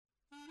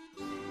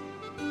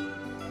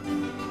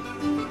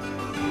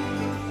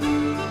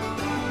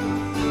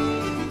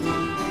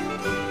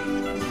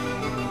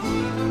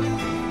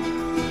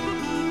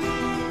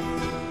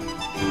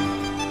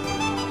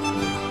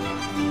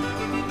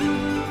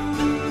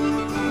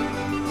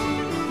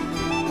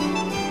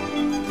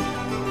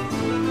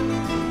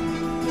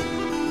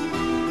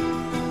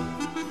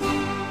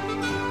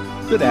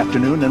Good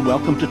afternoon and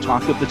welcome to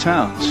Talk of the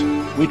Towns.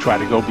 We try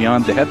to go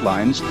beyond the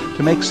headlines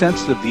to make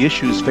sense of the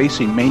issues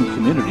facing Maine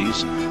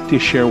communities, to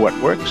share what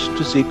works,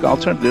 to seek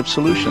alternative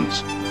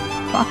solutions.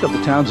 Talk of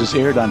the Towns is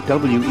aired on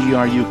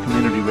WERU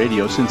Community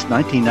Radio since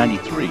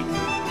 1993,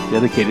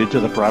 dedicated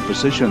to the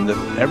proposition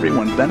that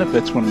everyone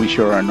benefits when we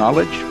share our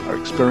knowledge, our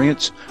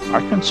experience,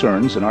 our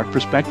concerns, and our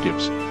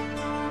perspectives.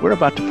 We're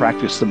about to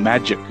practice the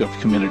magic of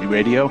community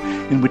radio,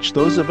 in which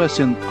those of us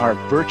in our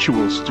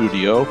virtual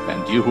studio,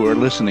 and you who are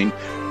listening,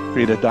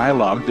 create a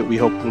dialogue that we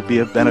hope will be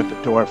of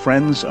benefit to our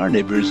friends, our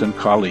neighbors, and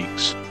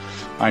colleagues.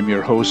 I'm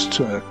your host,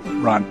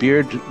 Ron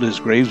Beard.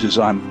 Liz Graves is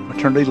on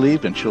maternity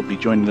leave, and she'll be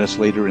joining us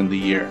later in the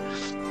year.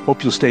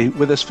 Hope you'll stay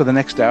with us for the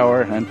next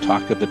hour and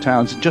Talk of the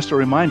Towns. Just a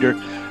reminder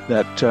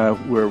that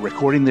we're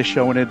recording this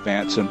show in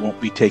advance and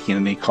won't be taking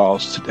any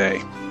calls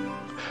today.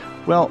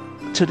 Well,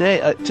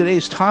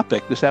 today's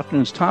topic, this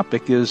afternoon's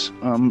topic, is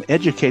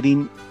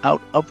educating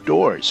out of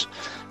doors.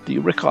 Do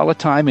you recall a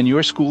time in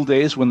your school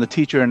days when the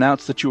teacher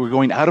announced that you were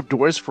going out of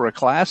doors for a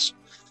class?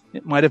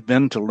 It might have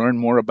been to learn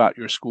more about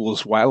your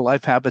school's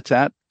wildlife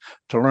habitat,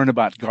 to learn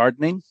about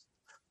gardening.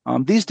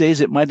 These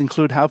days, it might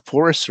include how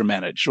forests are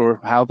managed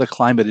or how the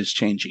climate is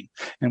changing.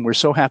 And we're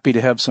so happy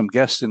to have some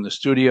guests in the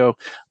studio,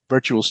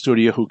 virtual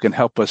studio, who can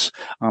help us.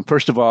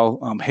 First of all,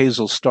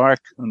 Hazel Stark,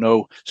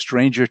 no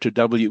stranger to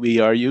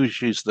WERU.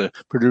 She's the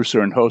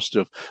producer and host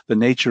of The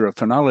Nature of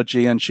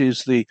Phenology, and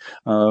she's the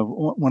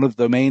one of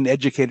the main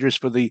educators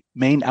for the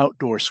Maine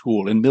Outdoor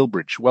School in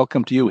Millbridge.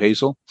 Welcome to you,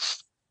 Hazel.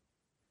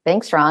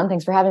 Thanks, Ron.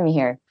 Thanks for having me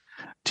here.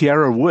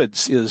 Tiara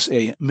Woods is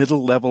a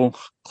middle-level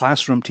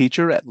classroom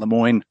teacher at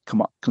Lemoyne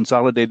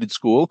Consolidated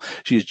School.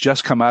 She's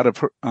just come out of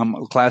her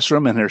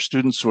classroom, and her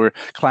students were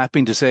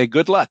clapping to say,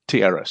 "Good luck,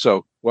 Tiara."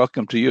 So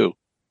welcome to you.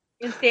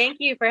 Thank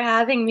you for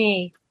having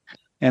me.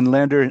 And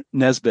Lander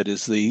Nesbitt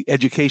is the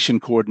education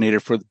coordinator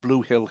for the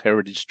Blue Hill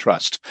Heritage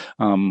Trust,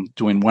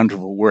 doing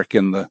wonderful work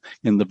in the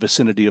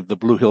vicinity of the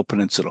Blue Hill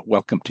Peninsula.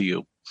 Welcome to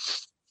you.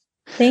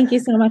 Thank you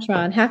so much,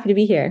 Ron. Happy to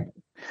be here.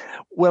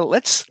 Well,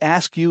 let's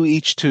ask you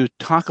each to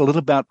talk a little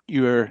about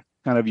your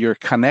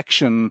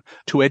connection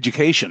to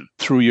education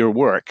through your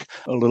work,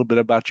 a little bit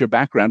about your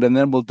background, and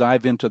then we'll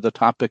dive into the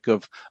topic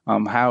of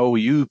how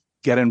you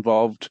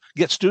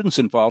get students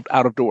involved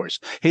out of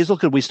doors. Hazel,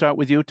 could we start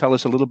with you? Tell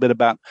us a little bit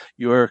about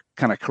your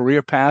kind of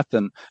career path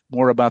and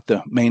more about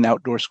the Maine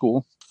Outdoor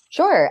School.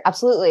 Sure,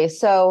 absolutely.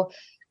 So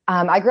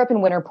I grew up in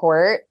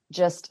Winterport,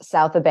 just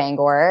south of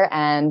Bangor,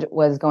 and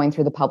was going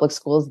through the public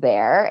schools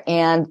there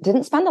and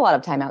didn't spend a lot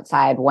of time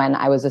outside when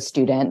I was a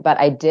student, but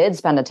I did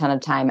spend a ton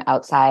of time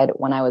outside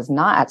when I was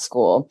not at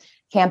school,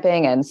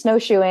 camping and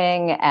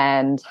snowshoeing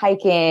and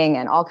hiking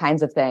and all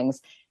kinds of things.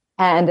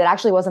 And it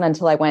actually wasn't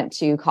until I went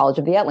to College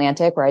of the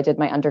Atlantic, where I did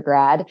my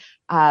undergrad,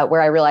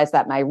 where I realized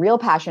that my real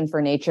passion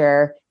for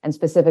nature and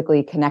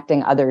specifically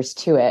connecting others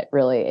to it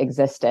really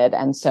existed.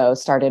 And so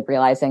started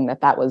realizing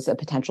that that was a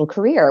potential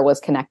career, was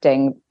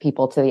connecting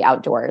people to the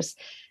outdoors.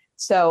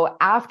 So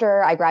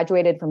after I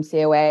graduated from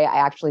COA,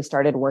 I actually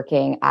started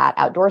working at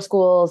outdoor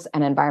schools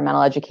and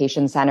environmental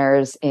education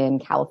centers in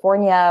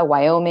California,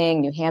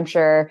 Wyoming, New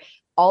Hampshire,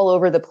 all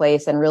over the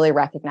place, and really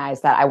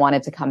recognized that I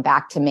wanted to come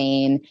back to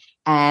Maine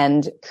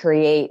and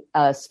create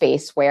a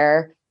space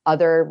where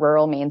other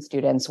rural Maine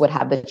students would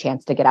have the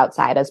chance to get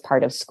outside as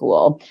part of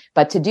school.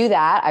 But to do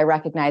that, I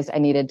recognized I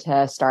needed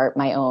to start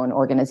my own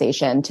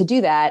organization to do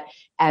that.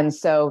 And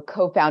so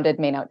co-founded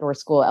Maine Outdoor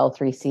School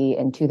L3C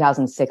in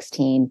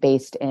 2016,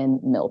 based in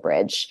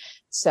Millbridge.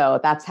 So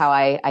that's how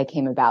I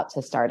came about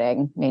to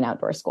starting Maine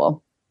Outdoor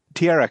School.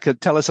 Tiara,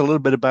 could tell us a little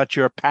bit about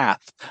your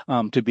path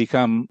to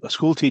become a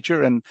school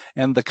teacher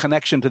and the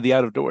connection to the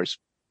out of doors.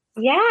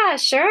 Yeah,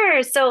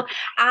 sure. So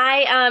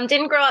I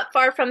didn't grow up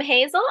far from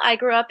Hazel. I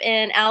grew up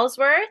in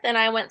Ellsworth, and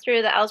I went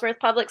through the Ellsworth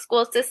public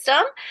school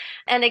system.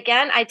 And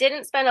again, I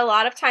didn't spend a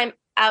lot of time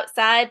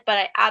outside, but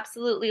I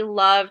absolutely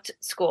loved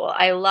school.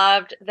 I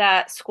loved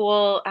that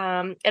school.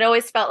 It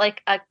always felt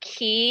like a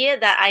key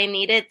that I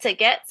needed to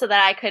get so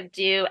that I could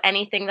do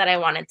anything that I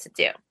wanted to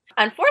do.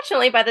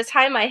 Unfortunately, by the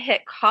time I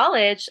hit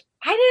college,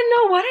 I didn't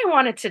know what I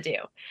wanted to do.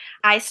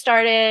 I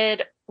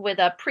started with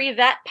a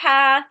pre-vet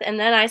path, and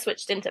then I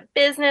switched into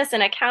business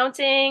and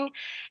accounting,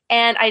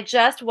 and I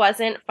just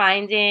wasn't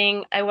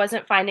finding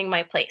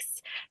my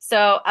place.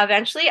 So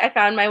eventually I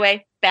found my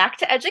way back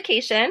to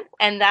education,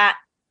 and that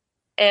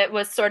it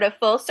was sort of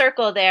full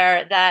circle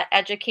there, that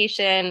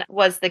education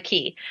was the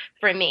key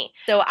for me.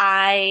 So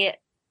I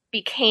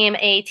became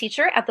a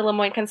teacher at the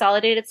Lemoyne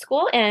Consolidated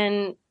School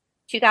in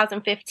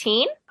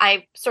 2015.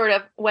 I sort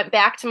of went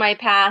back to my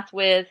path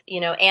with,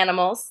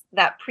 animals,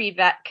 that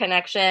pre-vet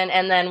connection,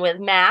 and then with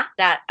math,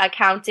 that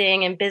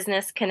accounting and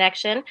business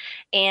connection.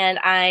 And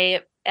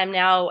I am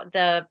now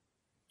the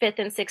 5th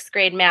and 6th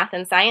grade math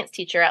and science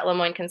teacher at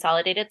Lemoyne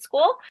Consolidated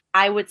School.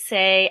 I would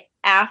say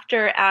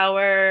after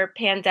our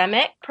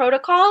pandemic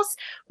protocols,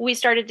 we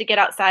started to get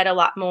outside a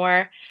lot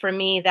more. For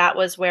me, that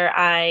was where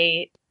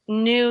I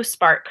knew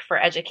spark for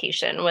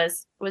education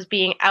was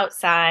being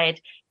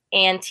outside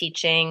and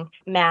teaching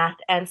math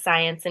and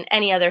science and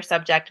any other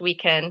subject we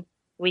can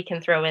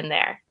throw in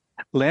there.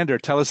 Lander,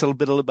 tell us a little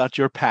bit about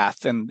your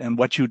path and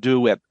what you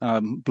do at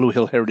Blue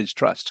Hill Heritage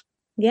Trust.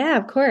 Yeah,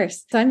 of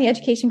course. So I'm the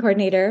education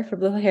coordinator for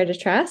Blue Hill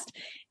Heritage Trust,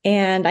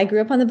 and I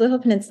grew up on the Blue Hill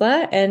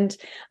Peninsula, and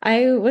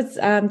I was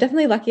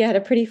definitely lucky. I had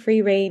a pretty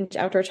free range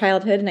outdoor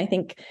childhood, and I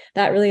think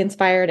that really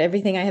inspired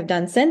everything I have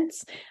done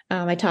since.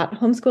 I taught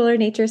homeschooler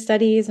nature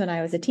studies when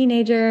I was a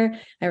teenager.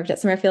 I worked at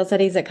summer field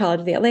studies at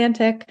College of the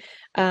Atlantic.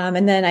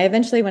 And then I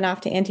eventually went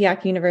off to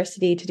Antioch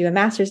University to do a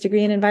master's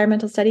degree in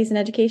environmental studies and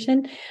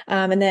education.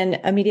 And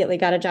then immediately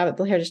got a job at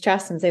Blue Heritage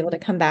Trust and was able to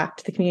come back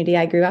to the community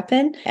I grew up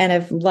in. And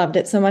I've loved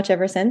it so much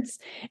ever since.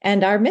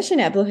 And our mission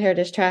at Blue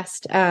Heritage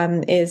Trust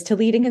is to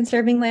lead in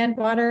conserving land,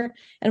 water,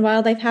 and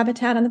wildlife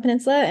habitat on the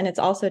peninsula. And it's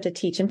also to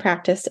teach and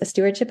practice a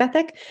stewardship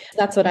ethic.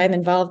 That's what I'm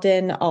involved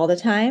in all the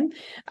time.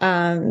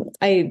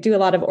 I do a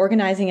lot of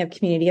organizing of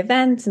community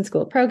events and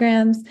school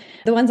programs.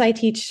 The ones I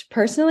teach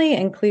personally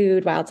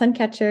include wild sun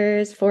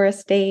catchers,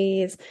 forest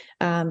days,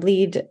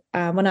 lead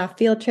one-off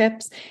field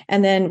trips.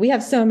 And then we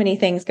have so many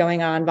things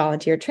going on: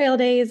 volunteer trail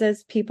days,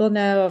 as people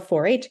know, a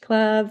 4-H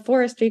club,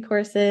 forestry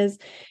courses,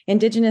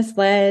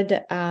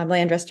 Indigenous-led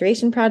land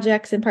restoration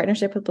projects in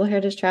partnership with Blue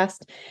Heritage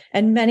Trust,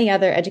 and many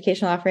other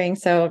educational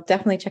offerings. So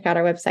definitely check out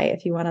our website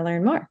if you want to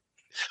learn more.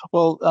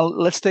 Well,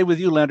 let's stay with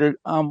you, Lander.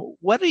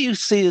 What do you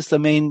see as the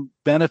main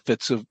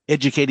benefits of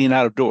educating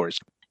outdoors?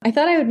 I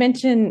thought I would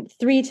mention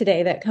 3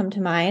 today that come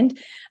to mind.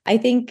 I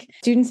think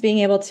students being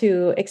able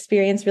to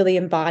experience really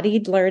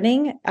embodied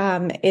learning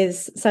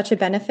is such a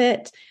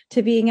benefit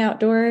to being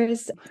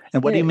outdoors.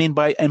 And what do you mean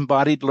by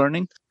embodied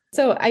learning?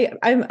 So I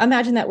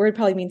imagine that word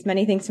probably means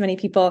many things to many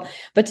people,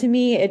 but to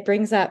me, it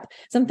brings up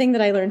something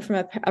that I learned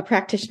from a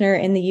practitioner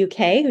in the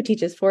UK who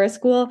teaches forest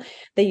school.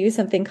 They use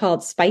something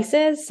called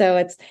SPICES. So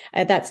it's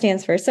that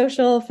stands for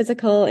social,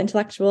 physical,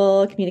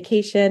 intellectual,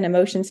 communication,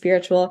 emotion,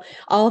 spiritual,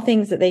 all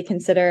things that they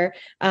consider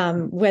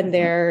when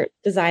they're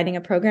designing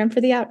a program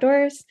for the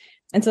outdoors.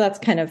 And so that's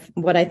kind of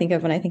what I think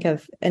of when I think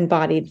of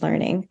embodied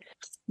learning.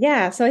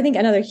 Yeah. So I think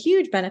another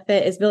huge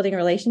benefit is building a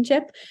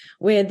relationship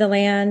with the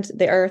land,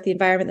 the earth, the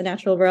environment, the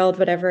natural world,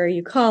 whatever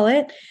you call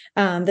it,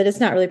 that it's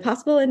not really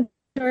possible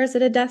indoors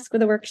at a desk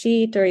with a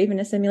worksheet or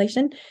even a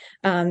simulation.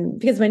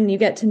 Because when you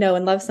get to know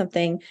and love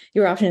something,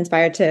 you're often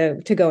inspired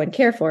to go and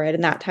care for it.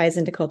 And that ties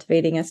into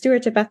cultivating a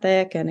stewardship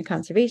ethic and a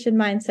conservation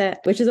mindset,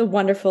 which is a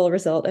wonderful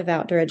result of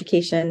outdoor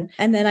education.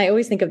 And then I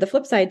always think of the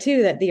flip side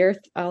too, that the earth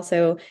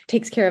also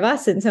takes care of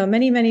us in so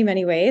many, many,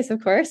 many ways,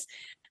 of course.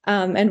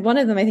 And one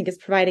of them, I think, is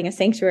providing a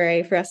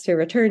sanctuary for us to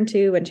return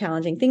to when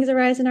challenging things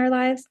arise in our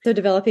lives. So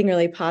developing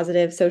really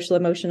positive social,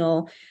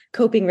 emotional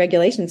coping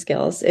regulation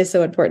skills is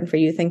so important for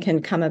youth and can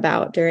come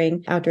about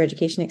during outdoor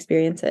education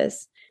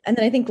experiences. And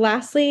then I think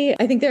lastly,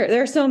 I think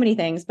there are so many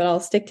things, but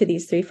I'll stick to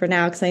these 3 for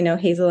now because I know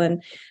Hazel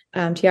and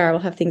Tiara will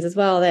have things as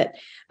well, that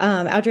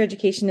outdoor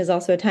education is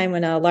also a time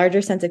when a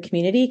larger sense of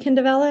community can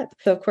develop.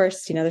 So of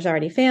course, there's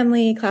already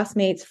family,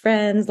 classmates,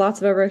 friends,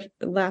 lots of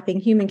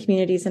overlapping human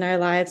communities in our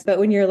lives. But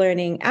when you're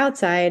learning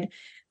outside,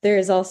 there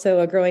is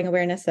also a growing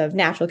awareness of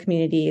natural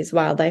communities,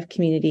 wildlife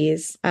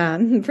communities.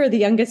 For the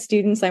youngest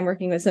students, I'm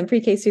working with some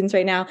pre-K students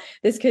right now.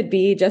 This could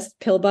be just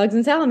pill bugs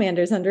and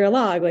salamanders under a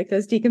log, like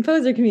those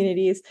decomposer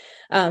communities.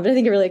 But I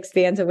think it really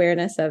expands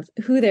awareness of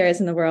who there is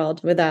in the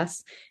world with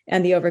us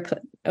and the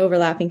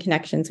overlapping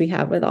connections we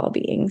have with all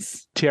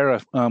beings.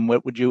 Tiara,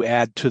 what would you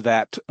add to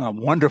that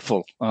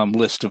wonderful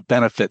list of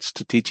benefits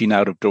to teaching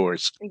out of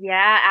doors?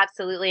 Yeah,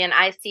 absolutely. And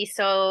I see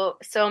so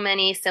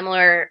many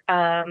similar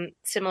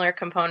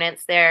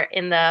components there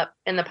in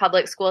the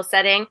public school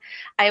setting.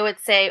 I would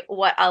say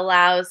what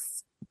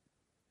allows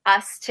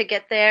us to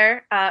get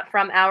there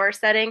from our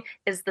setting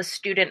is the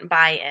student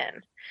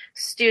buy-in.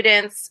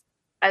 Students,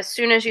 as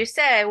soon as you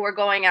say we're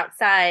going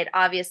outside,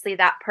 obviously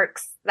that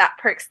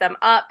perks them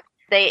up.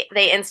 They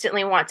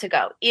instantly want to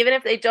go. Even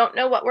if they don't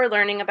know what we're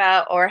learning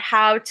about or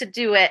how to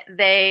do it,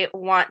 they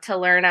want to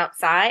learn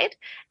outside.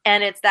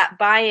 And it's that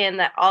buy-in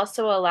that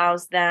also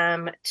allows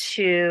them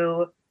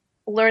to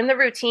learn the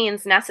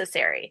routines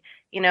necessary.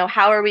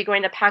 How are we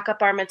going to pack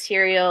up our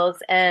materials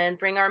and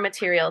bring our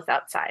materials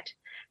outside?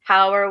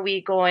 How are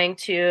we going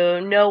to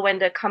know when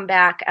to come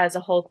back as a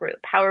whole group?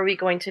 How are we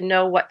going to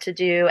know what to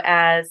do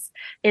as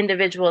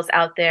individuals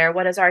out there?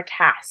 What is our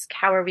task?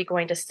 How are we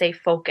going to stay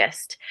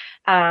focused?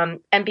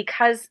 And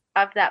because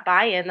of that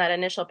buy-in, that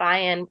initial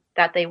buy-in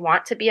that they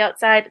want to be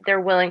outside, they're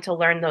willing to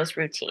learn those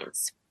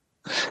routines.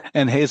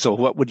 And Hazel,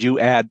 what would you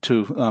add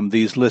to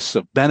these lists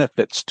of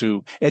benefits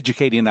to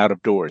educating out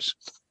of doors?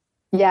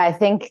 Yeah, I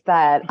think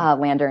that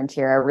Lander and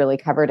Tiara really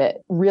covered it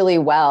really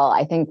well.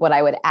 I think what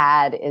I would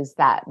add is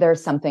that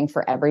there's something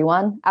for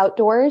everyone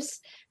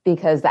outdoors,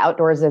 because the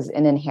outdoors is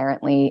an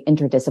inherently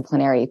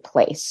interdisciplinary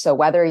place. So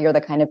whether you're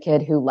the kind of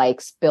kid who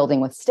likes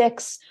building with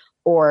sticks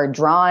or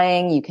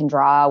drawing, you can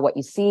draw what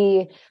you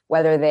see.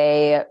 Whether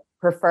they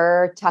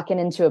prefer tucking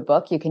into a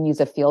book, you can use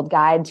a field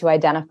guide to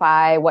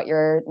identify what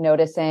you're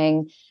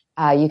noticing.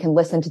 You can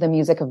listen to the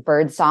music of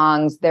bird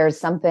songs. There's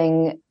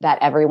something that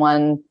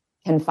everyone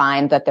can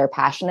find that they're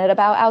passionate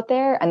about out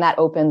there. And that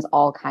opens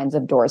all kinds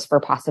of doors for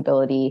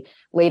possibility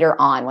later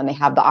on when they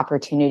have the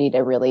opportunity to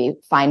really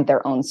find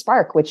their own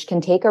spark, which can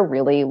take a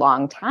really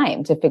long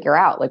time to figure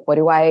out, like, what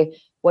do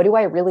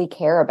I really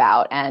care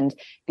about? And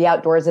the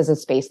outdoors is a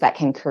space that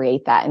can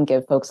create that and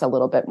give folks a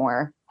little bit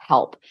more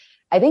help.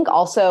 I think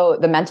also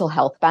the mental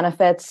health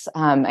benefits,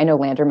 I know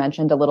Lander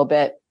mentioned a little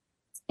bit,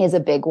 is a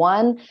big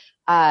one.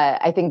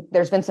 I think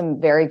there's been some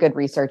very good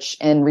research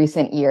in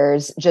recent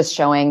years just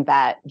showing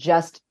that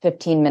just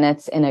 15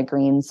 minutes in a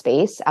green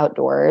space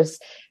outdoors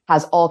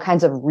has all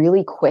kinds of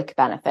really quick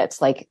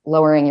benefits, like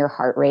lowering your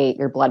heart rate,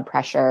 your blood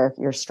pressure,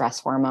 your stress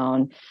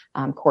hormone,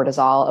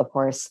 cortisol, of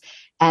course.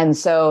 And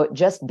so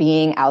just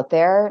being out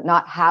there,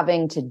 not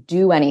having to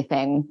do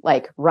anything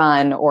like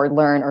run or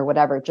learn or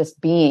whatever,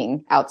 just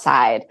being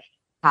outside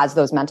has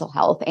those mental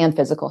health and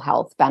physical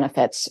health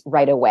benefits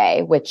right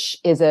away, which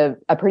is a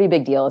pretty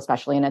big deal,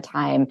 especially in a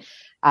time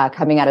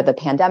coming out of the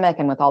pandemic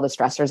and with all the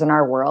stressors in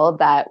our world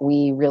that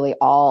we really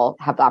all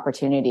have the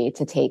opportunity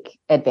to take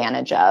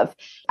advantage of.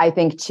 I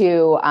think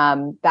too,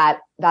 that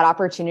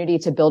opportunity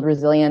to build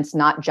resilience,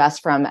 not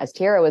just from, as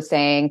Tiara was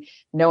saying,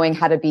 knowing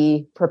how to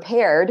be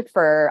prepared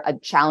for a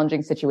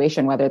challenging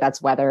situation, whether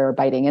that's weather or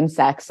biting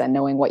insects, and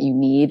knowing what you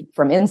need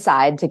from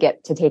inside to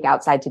take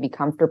outside to be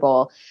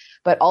comfortable.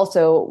 But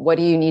also, what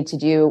do you need to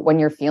do when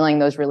you're feeling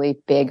those really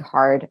big,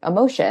 hard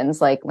emotions?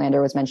 Like Lander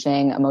was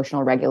mentioning,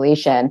 emotional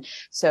regulation.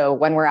 So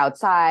when we're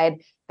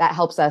outside, that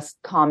helps us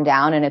calm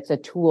down. And it's a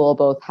tool,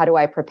 both how do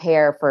I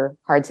prepare for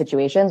hard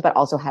situations, but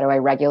also how do I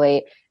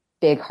regulate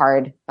big,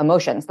 hard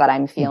emotions that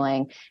I'm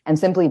feeling? And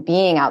simply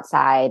being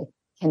outside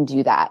can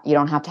do that. You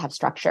don't have to have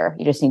structure.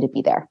 You just need to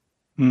be there.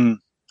 Mm.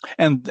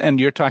 And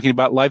you're talking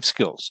about life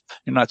skills.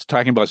 You're not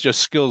talking about just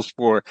skills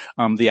for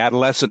the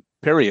adolescent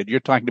period. You're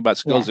talking about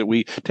skills that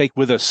we take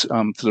with us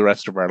to the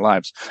rest of our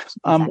lives.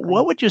 Exactly.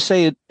 What would you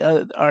say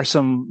are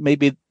some,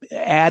 maybe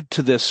add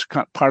to this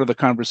part of the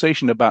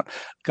conversation about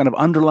kind of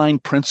underlying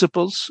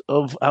principles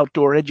of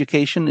outdoor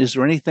education? Is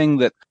there anything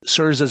that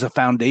serves as a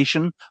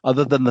foundation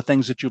other than the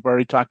things that you've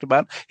already talked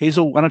about?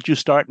 Hazel, why don't you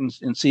start and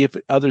see if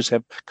others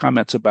have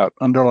comments about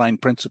underlying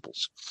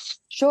principles?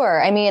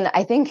 Sure. I mean,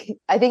 I think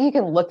you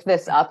can look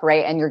this up,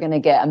 right? And you're going to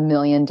get a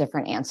million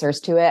different answers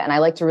to it. And I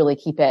like to really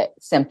keep it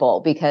simple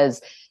because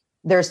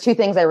there's two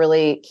things I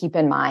really keep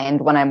in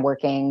mind when I'm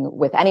working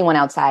with anyone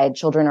outside,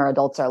 children or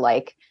adults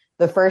alike.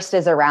 The first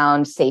is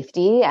around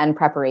safety and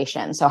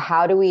preparation. So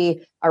how do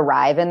we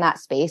arrive in that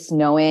space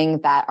knowing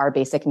that our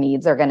basic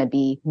needs are going to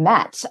be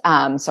met?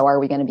 So are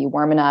we going to be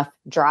warm enough,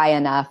 dry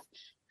enough,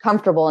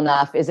 comfortable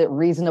enough? Is it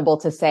reasonable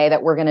to say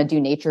that we're going to do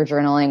nature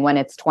journaling when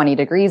it's 20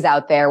 degrees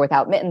out there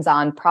without mittens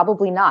on?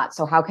 Probably not.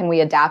 So how can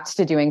we adapt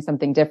to doing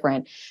something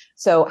different?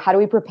 So how do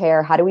we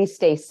prepare? How do we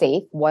stay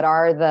safe? What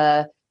are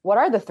the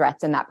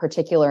threats in that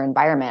particular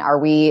environment? Are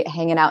we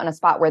hanging out in a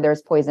spot where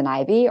there's poison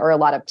ivy or a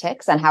lot of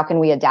ticks? And how can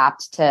we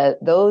adapt to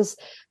those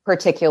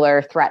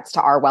particular threats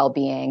to our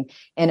well-being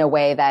in a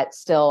way that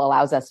still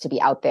allows us to be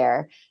out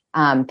there?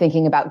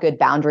 Thinking about good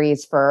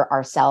boundaries for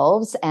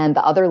ourselves and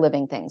the other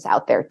living things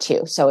out there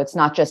too. So it's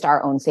not just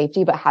our own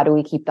safety, but how do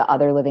we keep the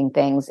other living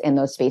things in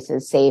those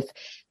spaces safe,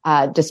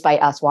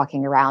 despite us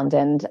walking around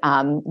and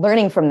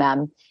learning from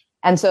them.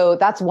 And so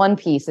that's one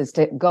piece, is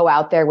to go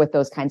out there with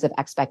those kinds of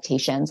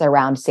expectations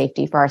around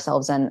safety for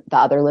ourselves and the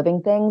other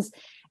living things.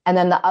 And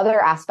then the other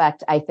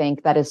aspect I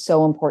think that is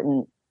so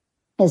important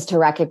is to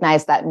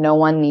recognize that no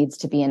one needs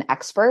to be an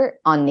expert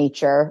on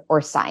nature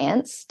or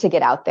science to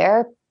get out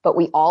there, but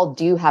we all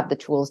do have the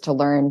tools to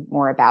learn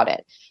more about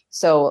it.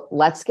 So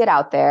let's get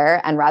out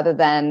there, and rather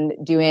than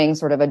doing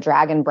sort of a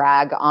drag and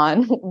brag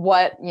on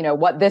what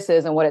this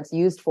is and what it's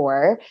used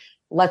for,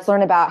 let's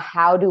learn about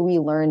how do we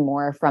learn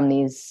more from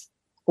these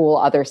cool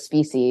other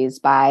species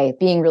by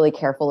being really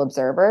careful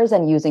observers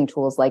and using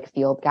tools like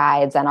field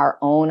guides and our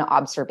own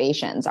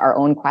observations, our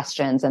own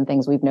questions and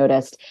things we've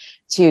noticed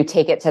to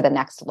take it to the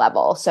next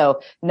level.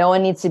 So no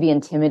one needs to be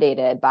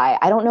intimidated by,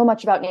 I don't know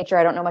much about nature,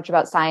 I don't know much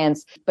about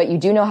science, but you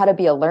do know how to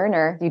be a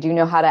learner. You do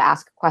know how to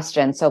ask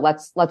questions. So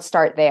let's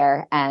start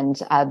there, and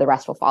the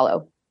rest will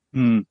follow.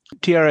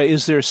 Tiara,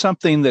 is there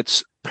something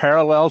that's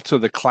parallel to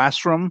the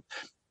classroom?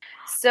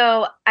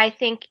 So I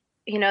think,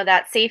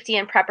 that safety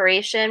and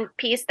preparation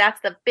piece,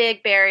 that's the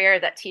big barrier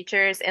that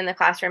teachers in the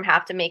classroom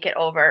have to make it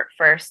over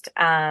first.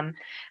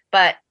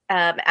 But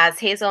as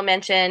Hazel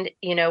mentioned,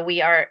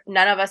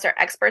 none of us are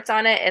experts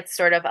on it. It's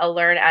sort of a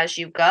learn as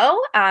you go,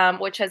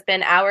 which has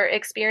been our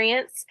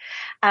experience.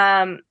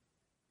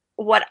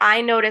 What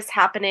I notice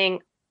happening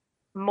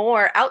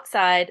more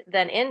outside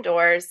than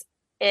indoors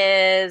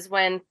is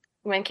when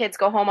kids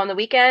go home on the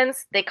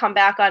weekends, they come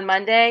back on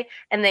Monday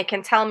and they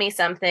can tell me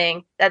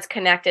something that's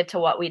connected to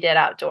what we did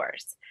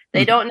outdoors.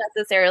 They don't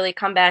necessarily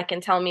come back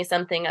and tell me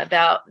something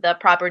about the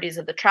properties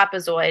of the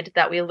trapezoid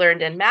that we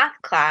learned in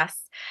math class.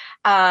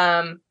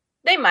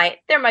 There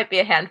might be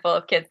a handful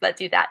of kids that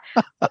do that.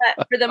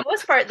 But for the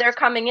most part, they're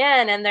coming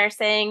in and they're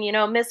saying,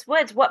 Miss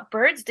Woods, what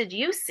birds did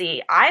you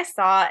see? I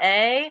saw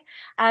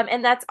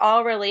and that's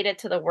all related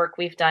to the work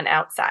we've done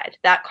outside.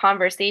 That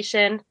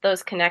conversation,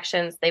 those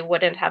connections, they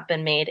wouldn't have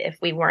been made if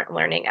we weren't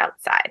learning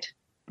outside.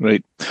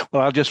 Great.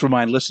 Well, I'll just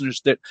remind listeners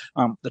that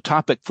the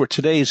topic for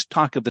today's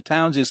Talk of the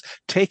Towns is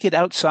Take It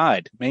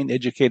Outside, Maine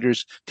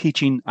educators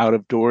teaching out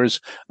of doors.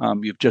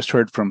 You've just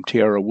heard from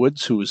Tiara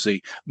Woods, who is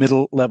the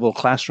middle-level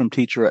classroom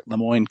teacher at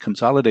Lemoyne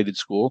Consolidated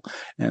School,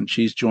 and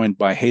she's joined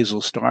by Hazel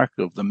Stark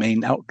of the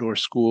Maine Outdoor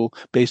School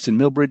based in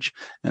Millbridge,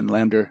 and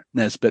Lander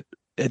Nesbitt,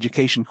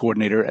 education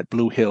coordinator at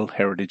Blue Hill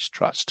Heritage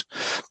Trust.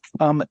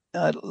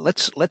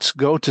 Let's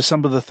go to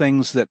some of the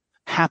things that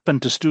happen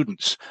to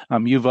students.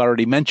 You've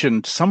already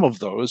mentioned some of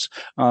those,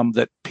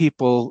 that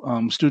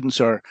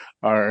students are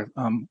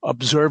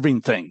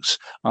observing things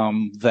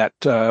that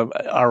are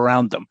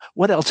around them.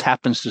 What else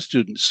happens to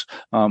students,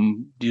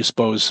 do you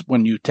suppose,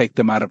 when you take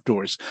them out of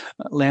doors?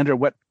 Lander,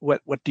 what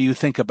do you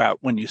think about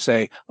when you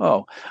say,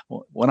 oh,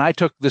 when I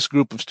took this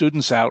group of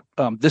students out,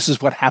 this is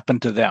what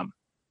happened to them?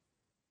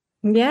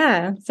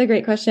 Yeah, it's a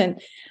great question.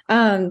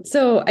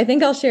 So I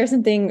think I'll share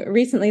something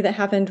recently that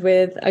happened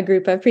with a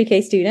group of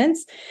pre-K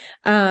students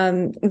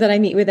that I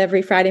meet with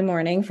every Friday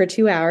morning for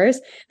 2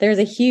 hours. There's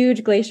a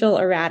huge glacial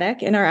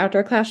erratic in our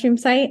outdoor classroom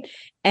site.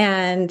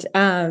 And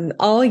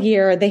all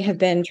year they have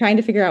been trying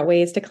to figure out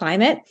ways to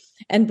climb it.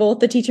 And both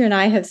the teacher and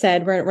I have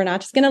said, we're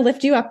not just going to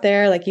lift you up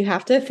there. Like, you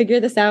have to figure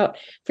this out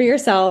for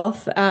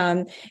yourself.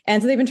 And so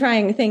they've been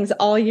trying things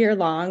all year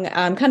long,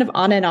 kind of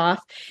on and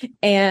off.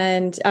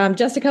 And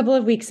just a couple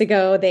of weeks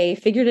ago, they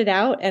figured it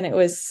out, and it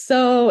was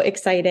so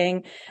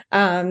exciting.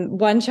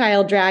 One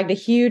child dragged a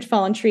huge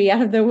fallen tree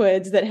out of the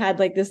woods that had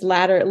like this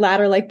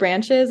ladder-like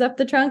branches up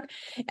the trunk.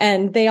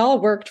 And they all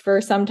worked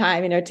for some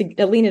time,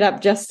 to lean it up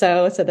just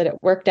so that it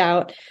worked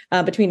out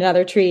between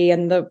another tree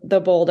and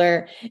the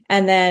boulder.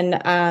 And then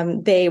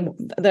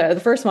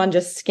the first one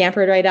just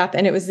scampered right up,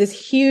 and it was this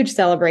huge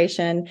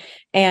celebration.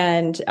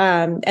 And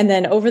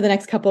then over the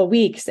next couple of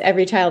weeks,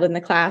 every child in the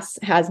class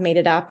has made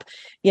it up,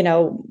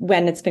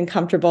 when it's been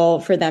comfortable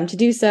for them to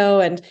do so.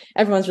 And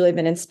everyone's really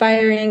been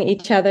inspiring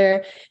each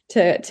other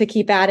to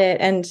keep at it.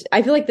 And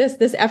I feel like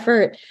this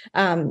effort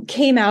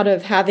came out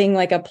of having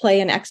like a play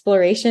and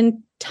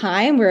exploration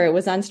time where it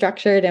was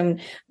unstructured, and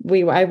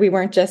we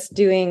weren't just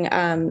doing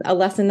a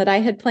lesson that I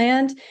had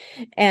planned.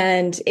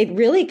 And it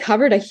really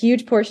covered a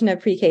huge portion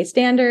of pre-K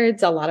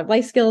standards, a lot of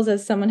life skills,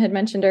 as someone had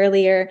mentioned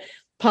earlier,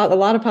 a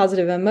lot of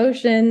positive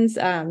emotions,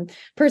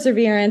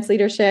 perseverance,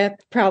 leadership,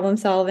 problem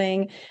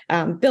solving,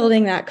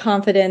 building that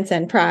confidence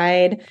and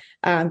pride,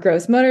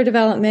 gross motor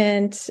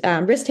development,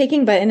 risk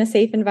taking, but in a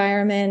safe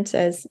environment,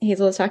 as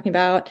Hazel was talking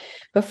about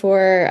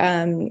before.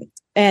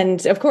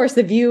 And of course,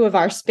 the view of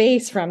our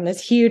space from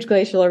this huge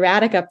glacial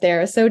erratic up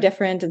there is so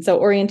different. And so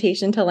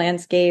orientation to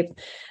landscape.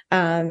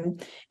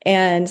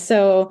 And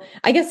so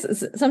I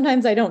guess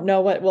sometimes I don't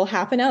know what will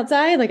happen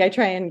outside. Like, I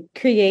try and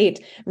create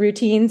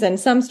routines and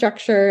some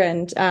structure.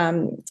 And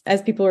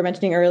as people were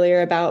mentioning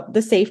earlier about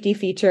the safety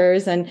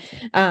features,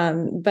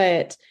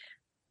 but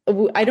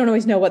I don't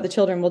always know what the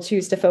children will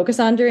choose to focus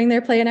on during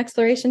their play and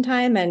exploration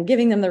time. And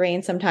giving them the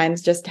reins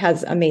sometimes just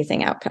has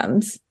amazing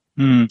outcomes.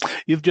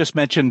 You've just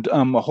mentioned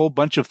a whole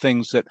bunch of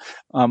things that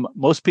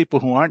most people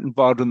who aren't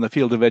involved in the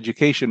field of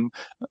education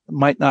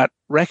might not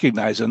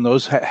recognize, and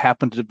those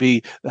happen to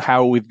be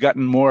how we've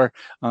gotten more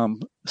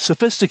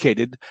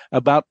sophisticated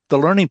about the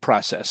learning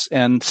process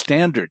and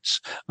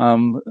standards.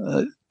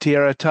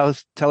 Tiara, tell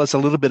us a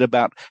little bit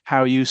about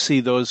how you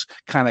see those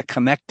kind of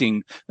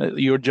connecting.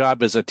 Your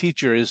job as a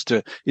teacher is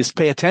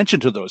pay attention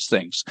to those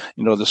things.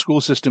 The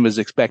school system is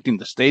expecting,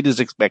 the state is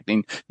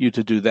expecting you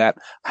to do that.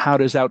 How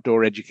does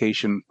outdoor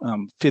education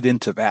fit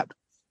into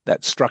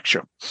that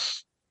structure?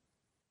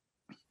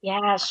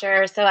 Yeah,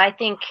 sure. So I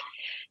think,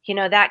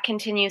 that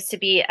continues to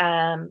be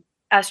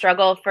a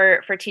struggle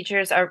for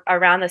teachers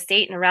around the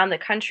state and around the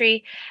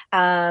country.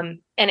 And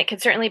it can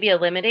certainly be a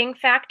limiting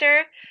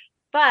factor.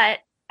 But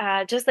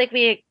just like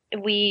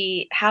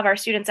we have our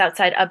students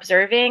outside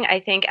observing, I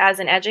think as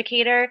an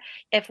educator,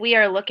 if we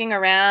are looking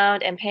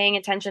around and paying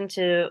attention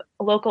to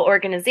local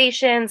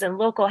organizations and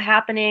local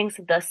happenings,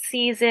 the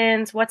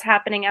seasons, what's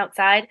happening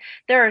outside,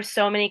 there are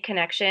so many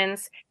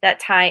connections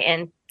that tie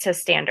into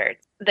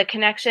standards. The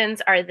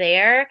connections are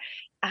there.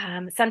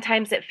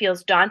 Sometimes it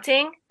feels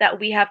daunting that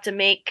we have to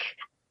make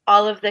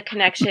all of the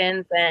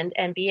connections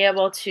and be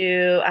able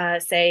to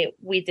say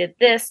we did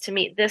this to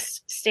meet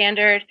this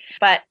standard.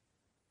 But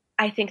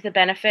I think the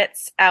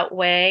benefits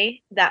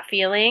outweigh that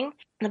feeling,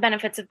 the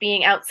benefits of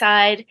being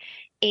outside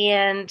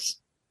and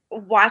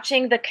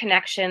watching the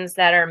connections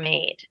that are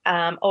made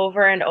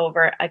over and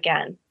over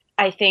again.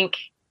 I think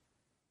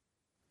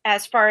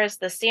as far as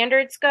the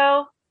standards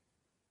go,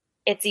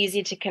 it's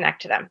easy to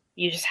connect to them.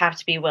 You just have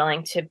to be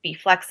willing to be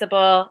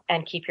flexible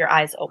and keep your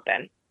eyes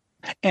open.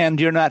 And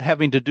you're not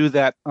having to do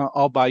that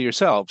all by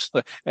yourselves.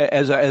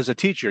 As a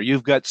teacher,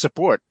 you've got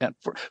support, and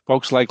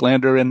folks like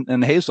Lander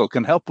and Hazel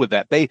can help with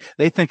that. They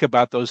think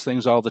about those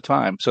things all the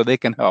time, so they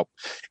can help.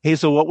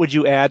 Hazel, what would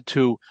you add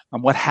to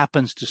what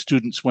happens to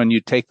students when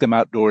you take them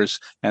outdoors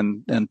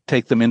and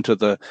take them into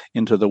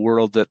the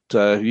world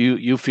that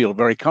you feel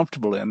very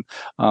comfortable in?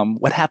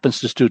 What happens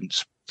to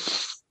students?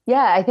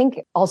 Yeah, I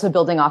think also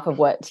building off of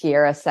what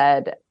Tiara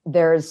said,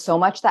 there's so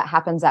much that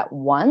happens at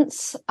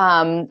once.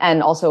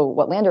 And also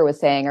what Lander was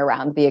saying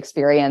around the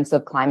experience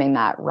of climbing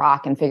that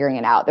rock and figuring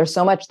it out. There's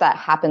so much that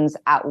happens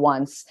at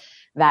once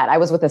that I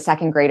was with a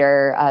second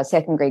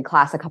grade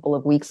class a couple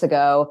of weeks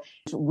ago.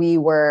 We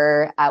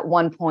were at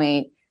one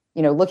point,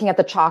 looking at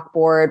the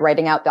chalkboard,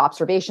 writing out the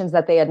observations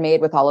that they had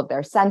made with all of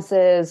their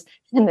senses.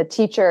 And the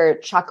teacher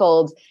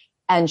chuckled.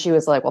 And she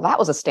was like, well, that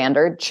was a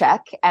standard,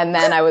 check. And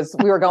then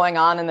we were going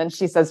on. And then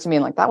she says to me,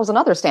 like, that was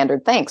another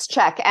standard, thanks,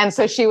 check. And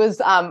so she was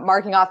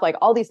marking off like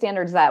all these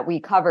standards that we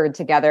covered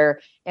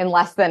together in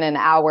less than an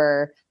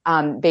hour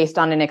based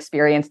on an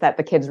experience that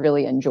the kids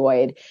really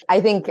enjoyed. I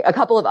think a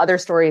couple of other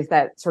stories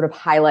that sort of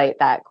highlight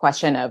that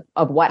question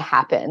of what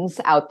happens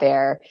out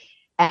there,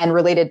 and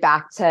related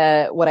back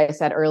to what I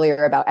said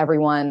earlier about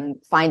everyone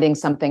finding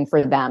something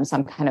for them,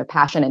 some kind of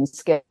passion and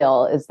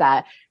skill, is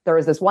that there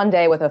was this one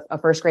day with a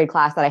first grade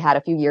class that I had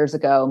a few years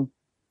ago.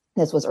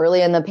 This was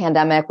early in the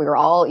pandemic. We were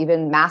all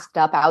even masked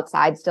up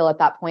outside still at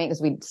that point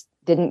because we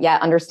didn't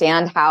yet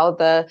understand how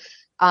the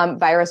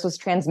virus was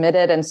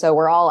transmitted. And so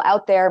we're all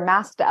out there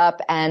masked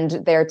up, and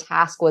their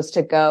task was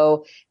to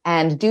go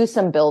and do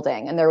some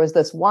building. And there was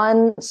this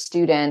one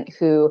student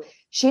who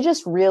she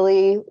just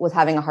really was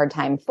having a hard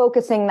time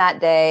focusing that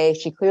day.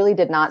 She clearly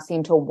did not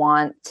seem to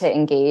want to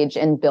engage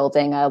in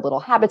building a little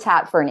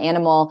habitat for an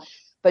animal,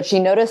 but she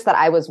noticed that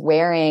I was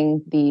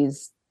wearing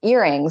these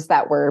earrings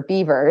that were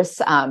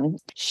beavers.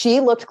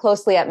 She looked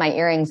closely at my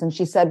earrings and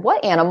she said,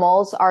 "What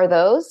animals are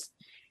those?"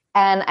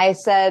 And I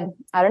said,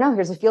 "I don't know.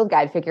 Here's a field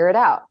guide. Figure it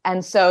out."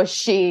 And so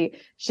she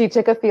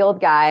took a field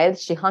guide.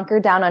 She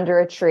hunkered down under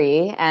a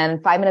tree.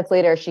 And 5 minutes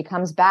later, she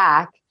comes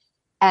back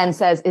and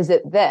says, "Is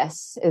it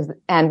this?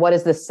 And what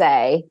does this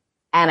say?"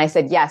 And I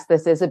said, "Yes,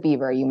 this is a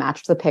beaver. You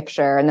matched the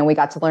picture." And then we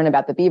got to learn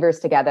about the beavers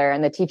together.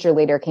 And the teacher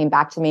later came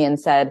back to me and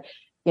said,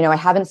 I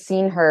haven't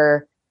seen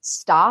her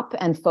stop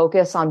and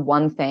focus on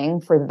one thing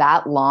for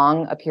that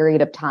long a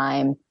period of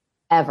time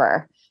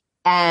ever.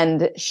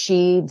 And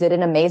she did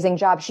an amazing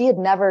job. She had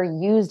never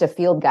used a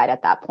field guide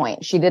at that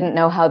point. She didn't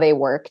know how they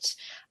worked.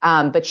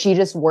 But she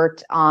just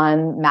worked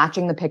on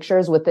matching the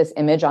pictures with this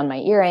image on my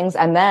earrings.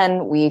 And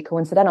then we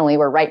coincidentally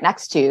were right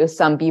next to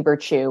some beaver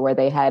chew where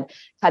they had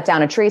cut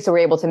down a tree. So we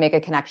were able to make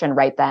a connection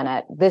right then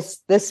at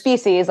this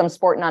species I'm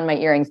sporting on my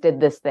earrings did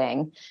this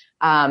thing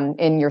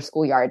in your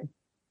schoolyard.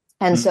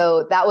 And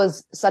so that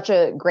was such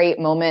a great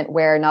moment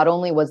where not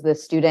only was the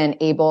student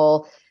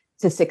able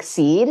to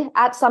succeed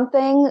at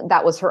something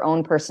that was her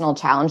own personal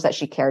challenge that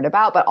she cared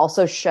about, but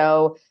also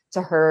show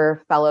to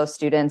her fellow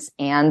students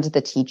and the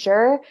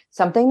teacher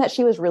something that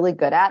she was really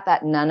good at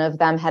that none of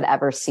them had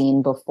ever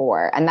seen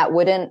before. And that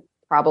wouldn't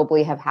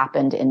probably have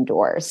happened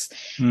indoors.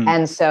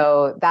 And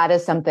so that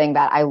is something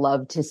that I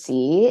love to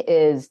see.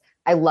 Is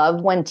I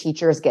love when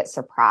teachers get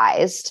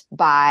surprised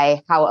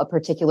by how a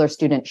particular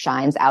student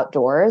shines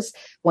outdoors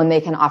when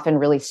they can often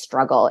really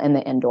struggle in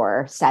the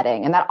indoor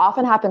setting. And that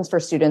often happens for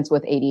students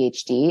with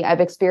ADHD.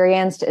 I've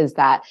experienced is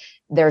that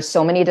there's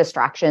so many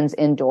distractions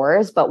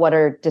indoors, but what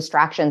are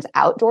distractions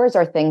outdoors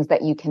are things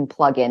that you can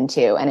plug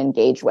into and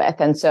engage with.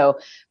 And so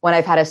when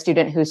I've had a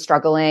student who's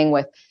struggling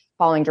with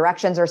following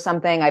directions or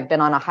something, I've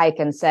been on a hike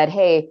and said,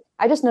 "Hey,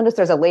 I just noticed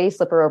there's a lady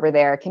slipper over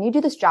there. Can you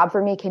do this job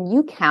for me? Can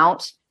you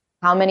count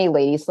how many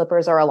lady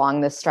slippers are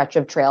along this stretch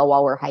of trail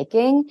while we're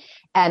hiking?"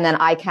 And then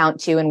I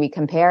count too, and we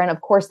compare. And of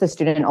course, the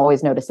student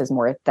always notices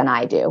more than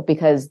I do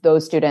because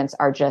those students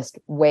are just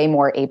way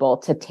more able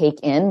to take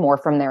in more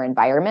from their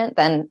environment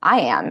than I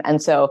am.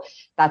 And so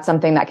that's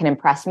something that can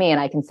impress me. And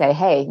I can say,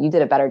 "Hey, you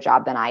did a better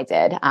job than I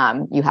did.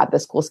 You have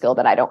this cool skill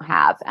that I don't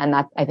have." And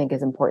that I think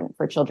is important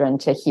for children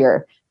to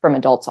hear from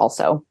adults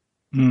also.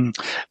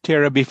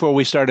 Tara, before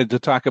we started to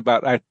talk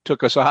about, I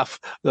took us off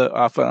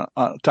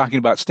talking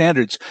about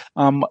standards.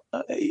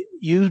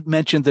 You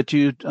mentioned that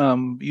you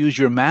use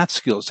your math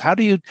skills. How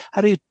do you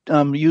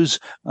use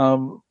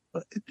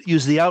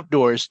the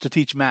outdoors to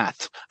teach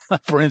math,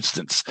 for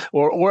instance,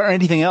 or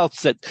anything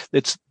else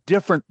that's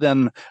different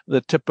than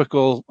the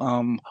typical?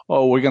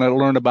 We're going to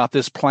learn about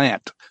this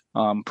plant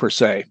per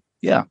se.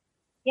 Yeah.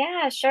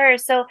 Yeah, sure.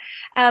 So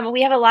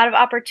we have a lot of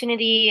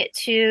opportunity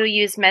to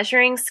use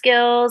measuring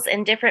skills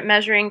and different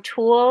measuring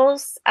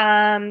tools.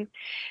 And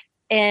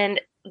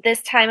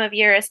this time of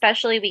year,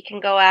 especially, we can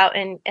go out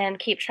and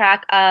keep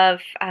track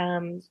of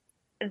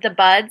the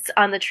buds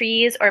on the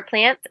trees or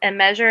plants and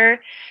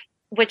measure,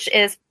 which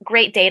is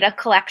great data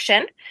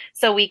collection.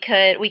 So we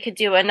could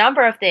do a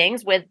number of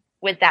things with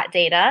that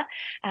data.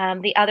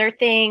 The other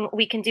thing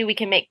we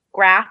can make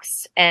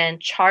graphs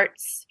and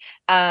charts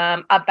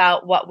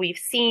about what we've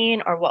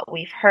seen or what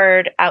we've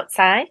heard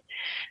outside.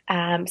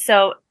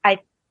 So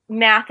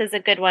math is a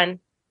good one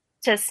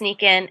to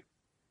sneak in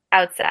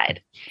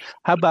outside.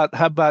 How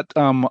about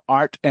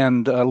art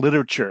and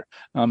literature?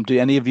 Do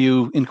any of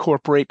you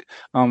incorporate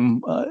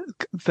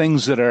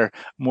things that are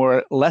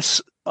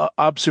less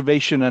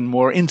observation and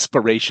more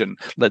inspiration?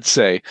 Let's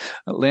say,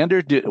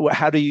 Lander,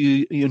 how do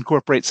you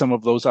incorporate some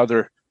of those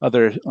other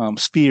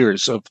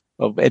spheres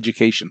of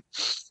education?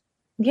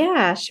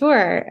 Yeah,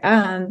 sure.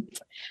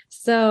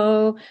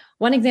 So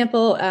one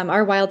example,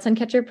 our Wild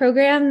Suncatcher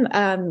program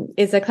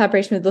is a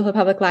collaboration with the Louisville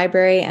Public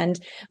Library, and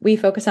we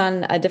focus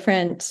on a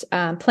different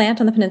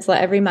plant on the peninsula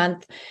every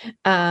month.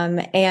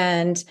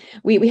 And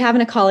we have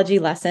an ecology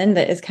lesson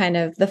that is kind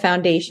of the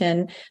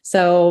foundation.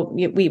 So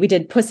we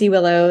did pussy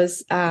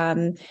willows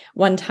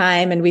one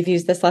time, and we've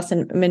used this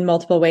lesson in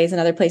multiple ways in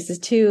other places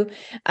too.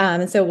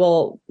 And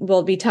so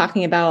we'll be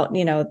talking about,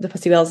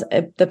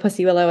 the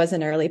pussy willow as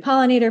an early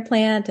pollinator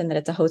plant, and that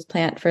it's a host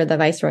plant for the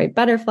viceroy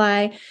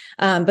butterfly.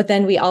 But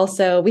then we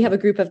have a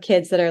group of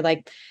kids that are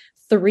like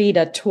 3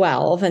 to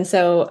 12. And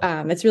so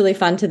it's really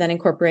fun to then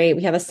incorporate.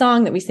 We have a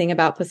song that we sing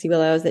about pussy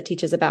willows that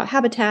teaches about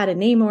habitat and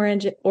name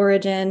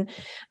origin.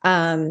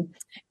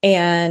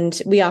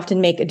 And we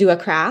often do a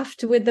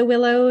craft with the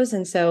willows.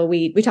 And so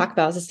we talk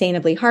about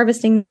sustainably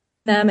harvesting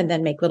them and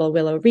then make little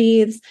willow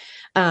wreaths.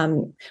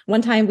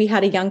 One time we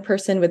had a young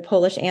person with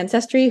Polish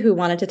ancestry who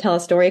wanted to tell a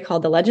story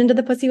called The Legend of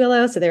the Pussy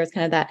Willow. So there was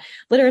kind of that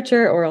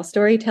literature, oral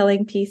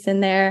storytelling piece in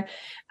there.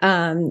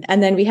 And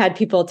then we had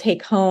people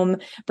take home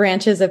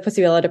branches of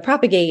pussy willow to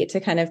propagate to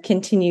kind of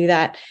continue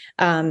that,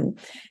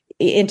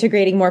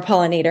 integrating more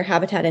pollinator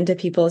habitat into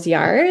people's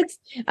yards.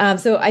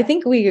 So I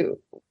think we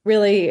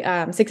really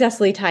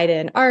successfully tied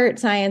in art,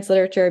 science,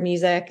 literature,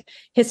 music,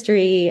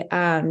 history.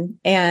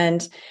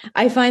 And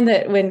I find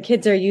that when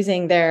kids are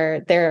using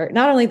their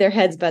not only their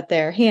heads, but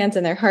their hands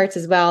and their hearts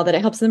as well, that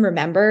it helps them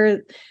remember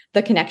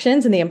the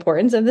connections and the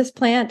importance of this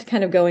plant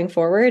kind of going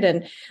forward.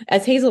 And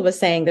as Hazel was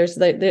saying, there's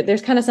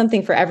kind of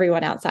something for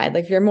everyone outside.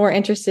 Like if you're more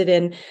interested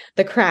in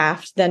the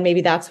craft, then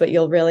maybe that's what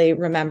you'll really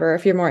remember.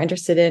 If you're more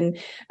interested in,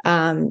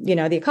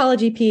 the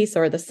ecology piece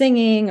or the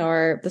singing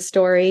or the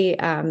story,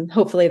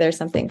 hopefully there's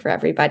something for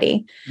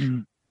everybody.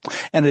 Mm.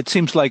 And it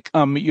seems like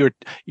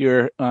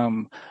you're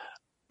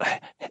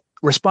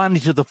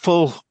responding to the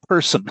full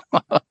person,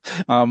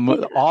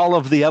 all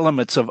of the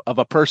elements of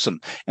a person.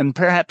 And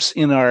perhaps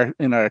in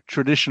our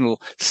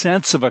traditional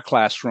sense of a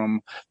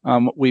classroom,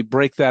 we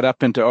break that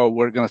up into,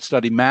 we're going to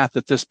study math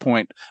at this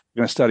point,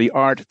 we're going to study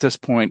art at this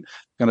point,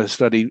 we're going to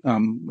study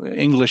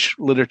English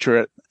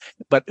literature.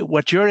 But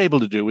what you're able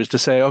to do is to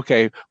say,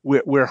 okay,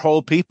 we're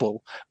whole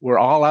people, we're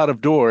all out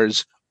of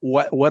doors.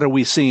 What are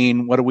we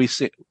seeing? What do we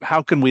see?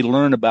 How can we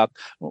learn about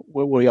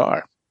where we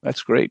are?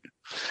 That's great.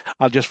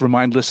 I'll just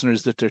remind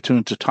listeners that they're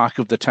tuned to Talk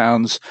of the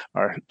Towns.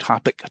 Our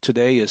topic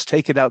today is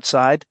Take It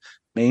Outside,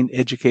 Maine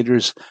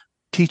educators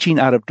teaching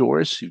out of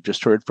doors. You've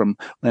just heard from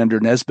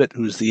Lander Nesbitt,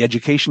 who's the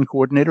education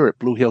coordinator at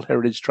Blue Hill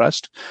Heritage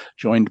Trust,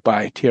 joined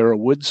by Tiara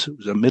Woods,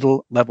 who's a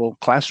middle-level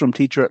classroom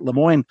teacher at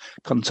Lemoyne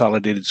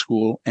Consolidated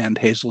School, and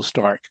Hazel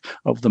Stark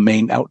of the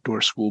Maine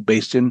Outdoor School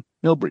based in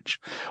Millbridge.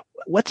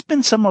 What's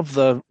been some of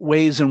the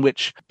ways in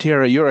which,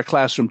 Tiara, you're a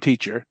classroom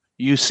teacher,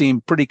 you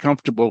seem pretty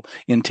comfortable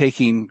in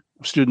taking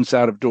students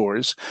out of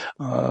doors.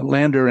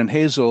 Lander and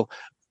Hazel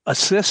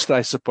assist,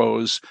 I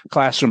suppose,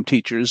 classroom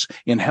teachers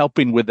in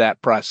helping with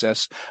that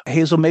process.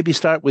 Hazel, maybe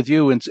start with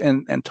you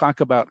and talk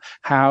about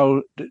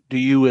how do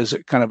you, as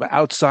kind of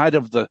outside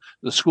of the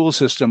school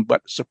system,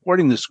 but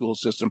supporting the school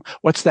system,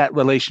 what's that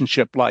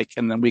relationship like?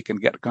 And then we can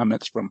get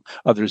comments from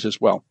others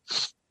as well.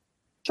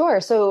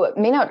 Sure. So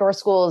Maine Outdoor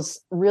Schools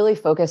really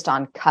focused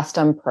on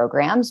custom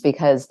programs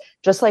because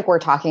just like we're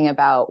talking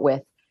about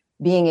with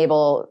being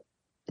able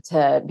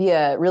to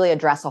really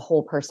address a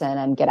whole person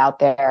and get out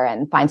there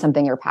and find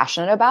something you're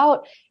passionate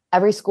about,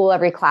 every school,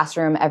 every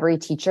classroom, every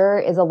teacher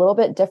is a little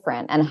bit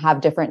different and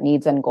have different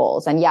needs and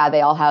goals. And yeah,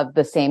 they all have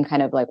the same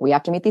kind of like, we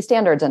have to meet these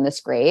standards in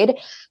this grade.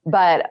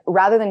 But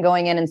rather than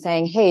going in and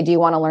saying, hey, do you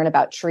want to learn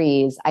about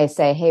trees? I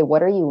say, hey,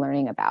 what are you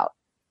learning about?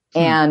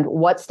 And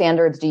what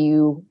standards do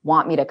you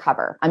want me to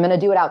cover? I'm going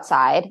to do it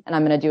outside and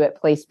I'm going to do it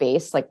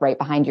place-based, like right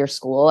behind your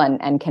school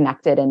and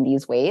connected in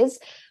these ways.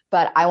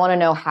 But I want to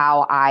know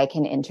how I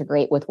can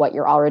integrate with what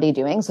you're already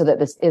doing so that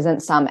this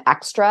isn't some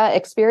extra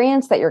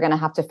experience that you're going to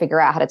have to figure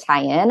out how to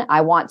tie in. I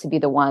want to be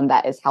the one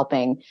that is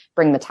helping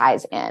bring the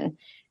ties in.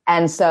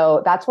 And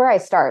so that's where I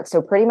start.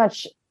 So pretty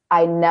much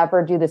I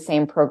never do the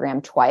same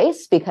program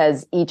twice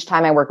because each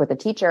time I work with a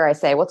teacher, I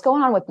say, what's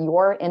going on with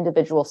your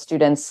individual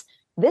students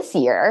this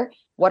year?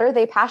 What are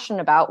they passionate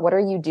about? What are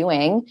you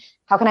doing?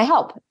 How can I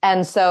help?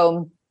 And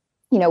so,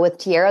 with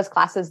Tiara's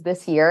classes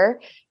this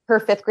year, her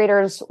fifth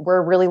graders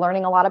were really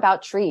learning a lot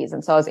about trees.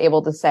 And so I was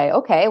able to say,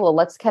 okay, well,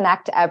 let's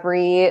connect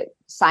every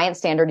science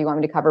standard you want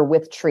me to cover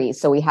with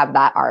trees. So we have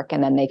that arc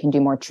and then they can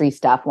do more tree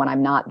stuff when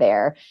I'm not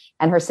there.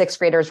 And her sixth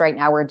graders right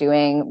now, we're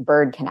doing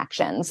bird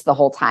connections the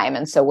whole time.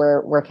 And so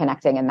we're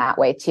connecting in that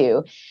way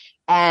too.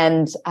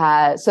 And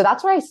so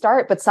that's where I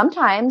start. But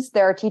sometimes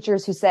there are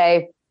teachers who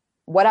say,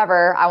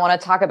 whatever, I want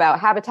to talk about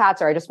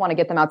habitats or I just want to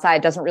get them outside.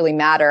 It doesn't really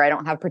matter. I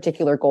don't have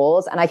particular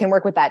goals, and I can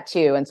work with that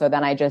too. And so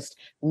then I just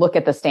look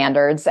at the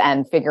standards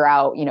and figure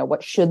out,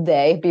 what should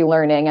they be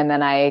learning? And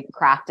then I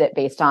craft it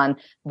based on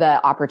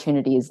the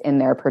opportunities in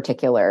their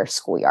particular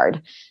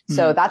schoolyard.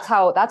 So that's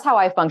how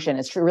I function,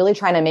 is really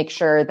trying to make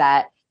sure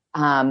that,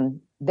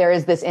 there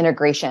is this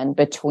integration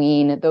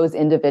between those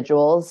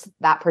individuals,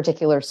 that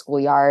particular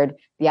schoolyard,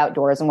 the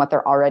outdoors, and what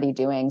they're already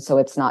doing. So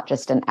it's not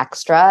just an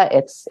extra,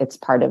 it's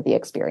part of the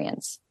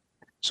experience.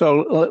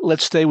 So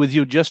let's stay with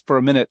you just for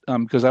a minute,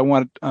 because I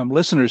want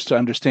listeners to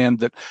understand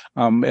that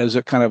as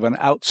a kind of an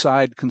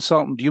outside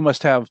consultant, you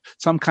must have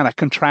some kind of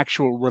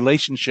contractual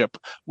relationship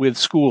with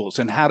schools.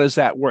 And how does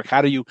that work?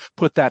 How do you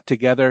put that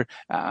together?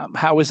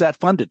 How is that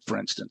funded, for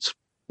instance?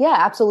 Yeah,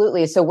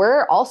 absolutely. So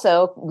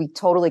we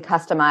totally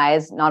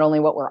customize not only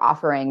what we're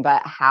offering,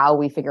 but how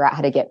we figure out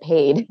how to get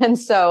paid. And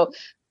so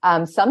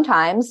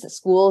sometimes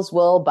schools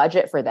will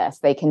budget for this.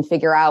 They can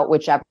figure out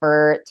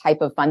whichever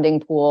type of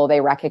funding pool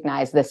they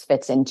recognize this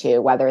fits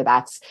into, whether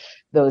that's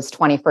those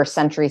 21st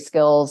century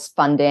skills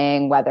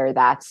funding, whether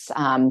that's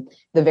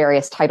the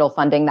various title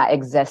funding that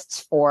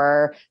exists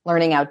for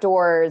learning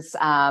outdoors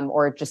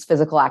or just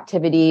physical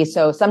activity.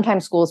 So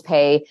sometimes schools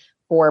pay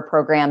for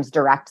programs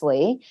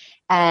directly.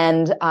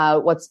 And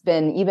what's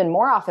been even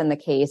more often the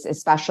case,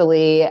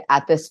 especially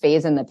at this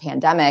phase in the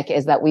pandemic,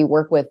 is that we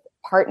work with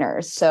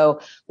partners. So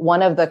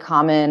one of the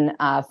common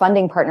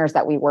funding partners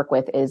that we work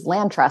with is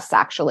land trusts,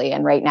 actually.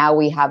 And right now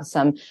we have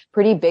some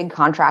pretty big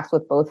contracts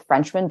with both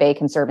Frenchman Bay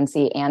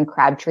Conservancy and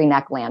Crabtree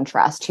Neck Land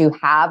Trust, who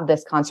have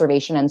this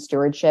conservation and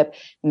stewardship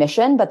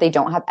mission, but they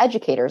don't have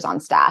educators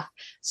on staff.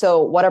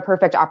 So what a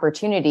perfect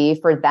opportunity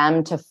for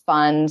them to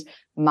fund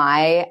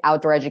my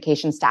outdoor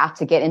education staff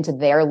to get into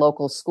their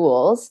local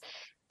schools,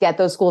 get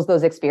those schools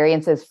those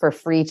experiences for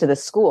free to the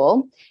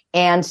school,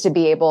 and to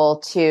be able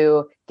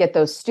to get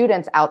those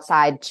students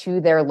outside to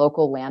their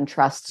local land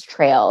trusts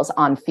trails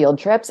on field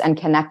trips, and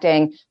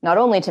connecting not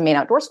only to Maine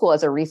Outdoor School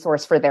as a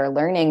resource for their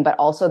learning, but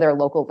also their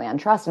local land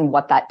trust and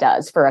what that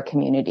does for a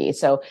community.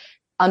 So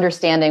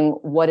understanding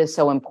what is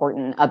so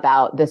important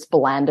about this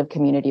blend of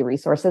community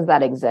resources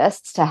that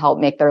exists to help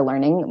make their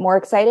learning more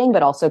exciting,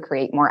 but also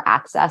create more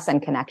access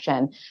and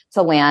connection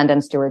to land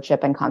and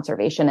stewardship and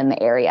conservation in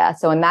the area.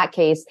 So in that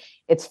case,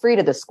 it's free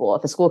to the school.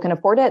 If the school can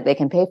afford it, they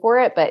can pay for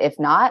it. But if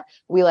not,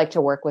 we like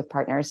to work with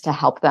partners to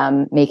help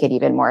them make it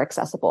even more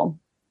accessible.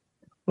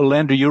 Well,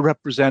 Lander, you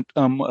represent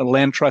a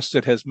land trust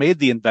that has made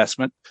the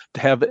investment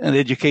to have an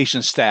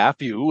education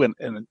staff, you and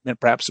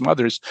perhaps some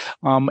others,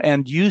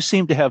 and you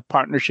seem to have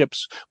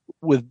partnerships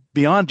with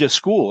beyond just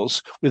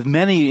schools, with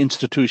many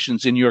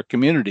institutions in your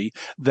community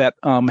that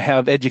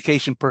have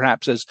education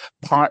perhaps as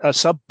a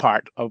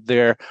subpart of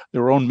their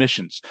own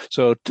missions.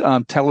 So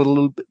tell a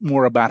little bit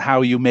more about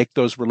how you make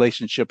those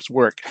relationships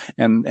work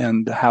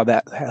and how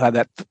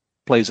that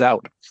plays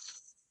out.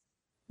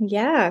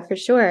 Yeah, for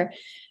sure.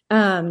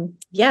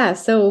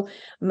 So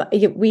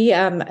we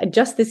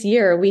just this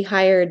year, we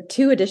hired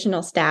 2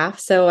 additional staff.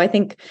 So I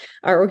think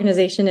our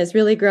organization is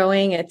really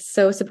growing. It's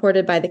so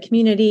supported by the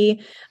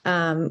community.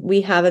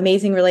 We have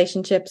amazing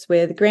relationships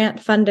with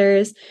grant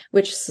funders,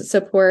 which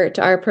support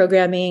our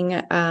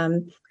programming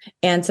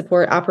and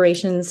support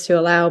operations to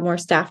allow more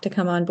staff to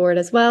come on board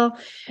as well.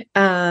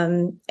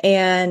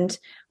 And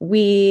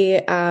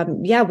we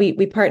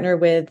partner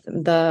with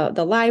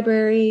the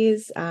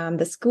libraries,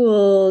 the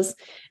schools,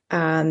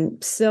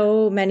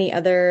 so many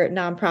other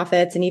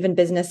nonprofits and even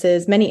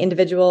businesses, many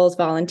individuals,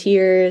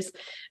 volunteers.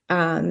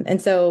 And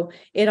so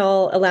it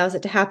all allows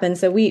it to happen.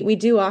 So we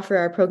do offer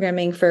our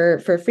programming for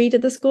free to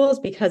the schools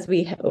because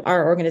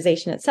our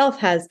organization itself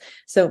has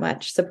so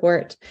much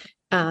support.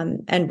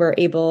 And we're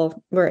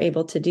able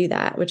to do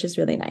that, which is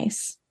really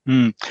nice.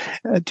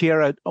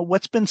 Tiara,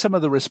 what's been some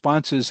of the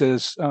responses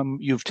as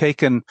you've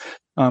taken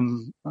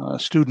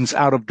students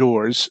out of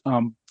doors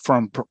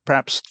from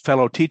perhaps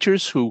fellow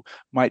teachers who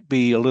might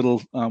be a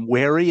little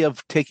wary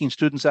of taking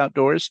students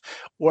outdoors,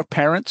 or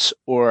parents,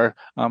 or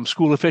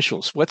school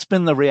officials? What's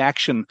been the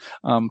reaction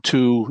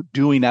to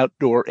doing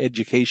outdoor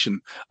education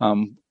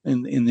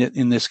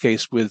in this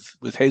case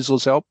with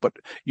Hazel's help, but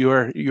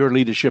your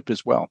leadership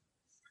as well?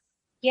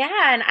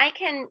 Yeah, and I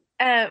can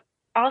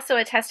also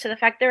attest to the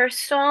fact there are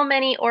so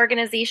many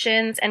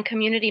organizations and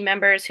community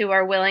members who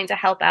are willing to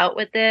help out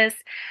with this.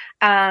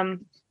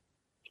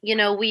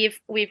 We've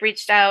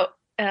reached out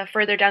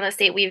further down the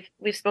state.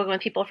 We've spoken with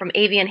people from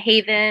Avian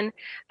Haven,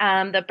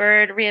 the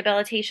Bird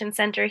Rehabilitation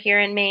Center here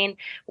in Maine.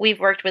 We've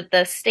worked with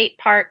the state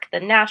park,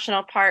 the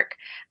national park.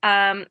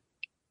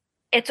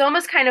 It's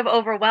almost kind of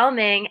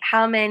overwhelming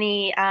how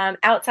many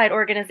outside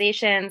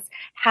organizations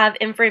have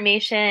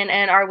information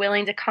and are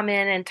willing to come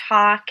in and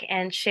talk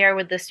and share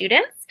with the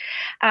students.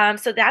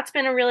 So that's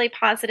been a really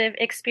positive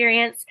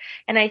experience.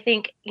 And I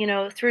think,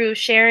 through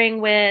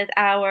sharing with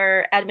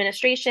our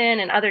administration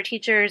and other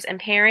teachers and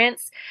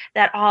parents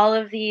that all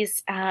of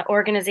these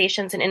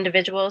organizations and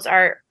individuals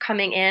are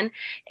coming in,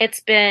 it's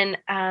been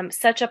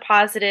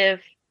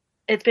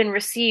it's been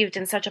received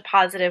in such a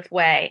positive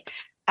way.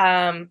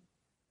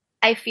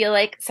 I feel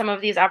like some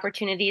of these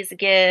opportunities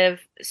give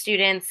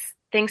students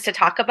things to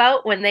talk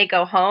about when they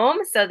go home.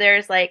 So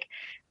there's like,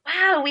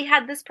 wow, we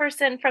had this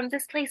person from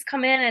this place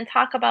come in and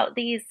talk about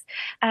these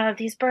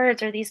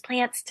birds or these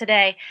plants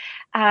today.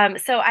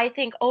 So I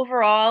think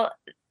overall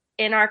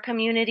in our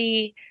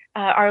community,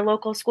 our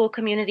local school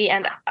community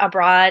and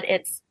abroad,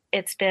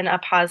 it's been a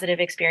positive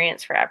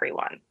experience for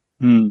everyone.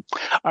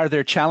 Are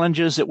there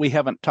challenges that we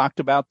haven't talked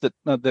about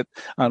that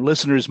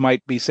listeners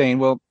might be saying,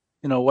 well,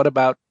 what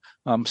about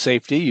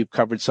safety? You've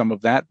covered some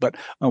of that, but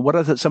what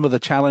are some of the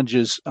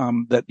challenges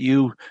that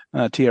you,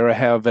 Tiara,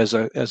 have as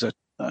a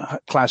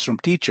classroom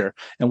teacher,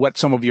 and what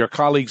some of your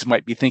colleagues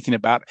might be thinking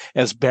about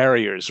as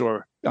barriers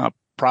or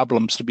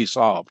problems to be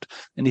solved?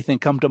 Anything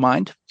come to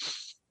mind?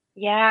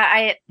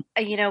 Yeah,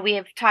 we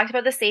have talked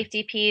about the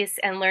safety piece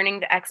and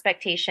learning the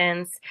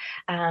expectations.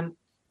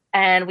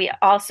 And we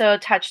also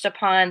touched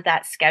upon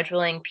that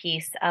scheduling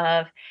piece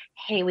of,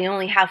 hey, we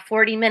only have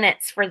 40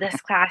 minutes for this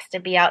class to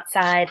be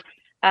outside.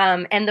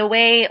 And the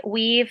way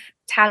we've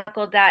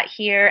tackled that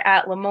here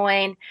at Le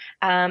Moyne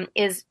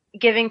is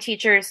giving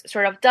teachers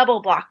sort of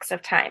double blocks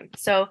of time.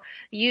 So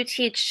you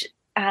teach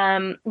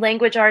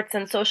language arts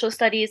and social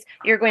studies,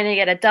 you're going to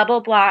get a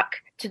double block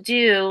to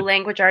do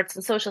language arts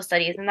and social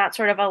studies. And that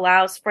sort of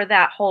allows for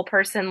that whole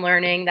person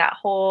learning, that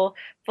whole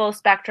full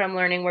spectrum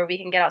learning where we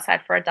can get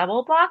outside for a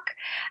double block.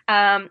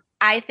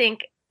 I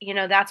think,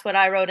 that's what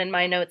I wrote in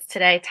my notes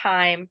today,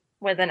 time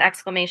with an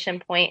exclamation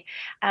point.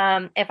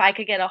 If I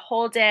could get a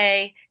whole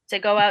day to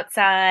go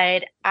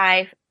outside,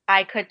 I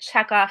could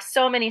check off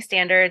so many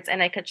standards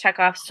and I could check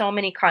off so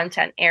many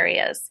content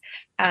areas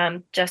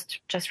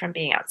just from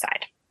being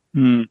outside.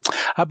 How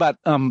about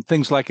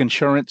things like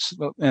insurance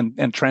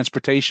and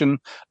transportation?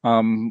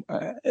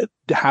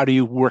 How do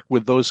you work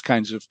with those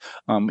kinds of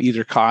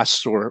either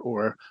costs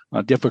or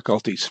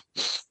difficulties?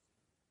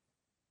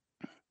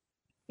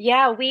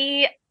 Yeah,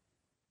 we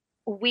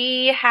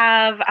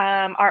have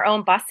our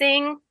own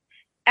busing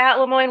at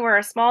Le Moyne. We're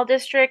a small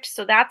district,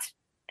 so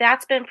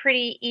that's been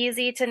pretty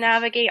easy to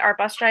navigate. Our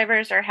bus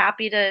drivers are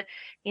happy to,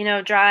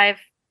 drive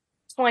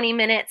 20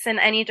 minutes in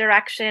any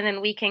direction,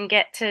 and we can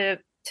get to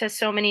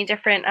so many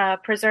different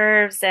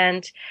preserves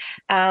and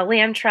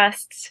land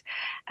trusts.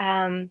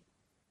 Terms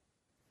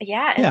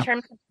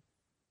of.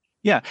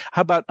 Yeah.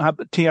 How about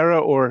Tiara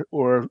or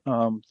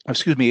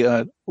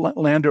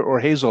Lander or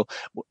Hazel?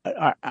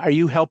 Are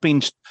you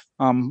helping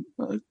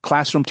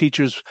classroom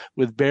teachers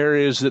with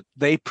barriers that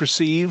they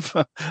perceive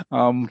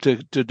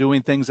to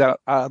doing things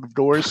out of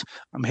doors?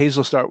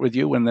 Hazel, start with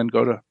you and then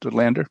go to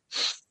Lander.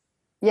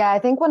 Yeah, I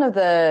think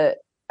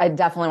I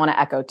definitely want to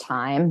echo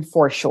time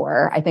for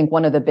sure. I think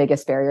one of the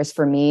biggest barriers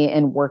for me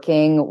in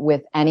working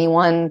with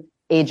anyone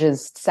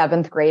ages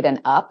 7th grade and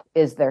up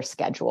is their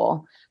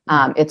schedule.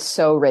 It's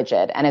so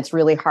rigid and it's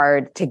really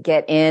hard to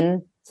get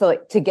in. So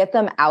to get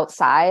them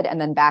outside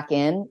and then back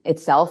in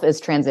itself is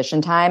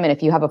transition time. And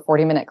if you have a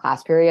 40-minute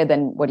class period,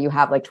 then what do you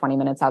have, like 20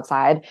 minutes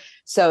outside?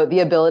 So the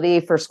ability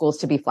for schools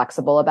to be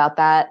flexible about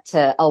that,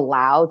 to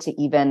allow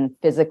to even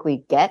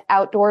physically get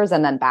outdoors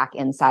and then back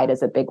inside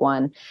is a big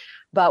one.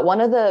 But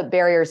one of the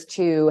barriers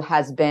too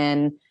has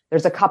been,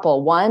 there's a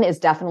couple. One is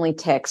definitely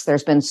ticks.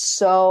 There's been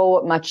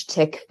so much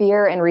tick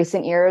fear in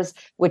recent years,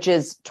 which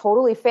is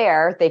totally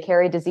fair. They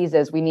carry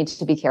diseases. We need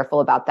to be careful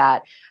about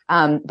that.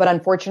 But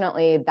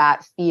unfortunately,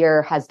 that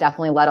fear has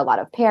definitely led a lot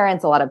of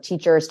parents, a lot of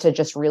teachers to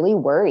just really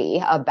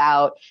worry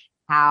about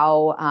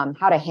how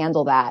to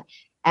handle that.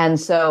 And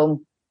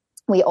so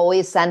we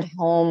always send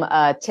home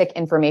a tick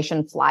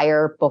information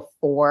flyer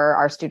before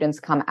our students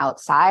come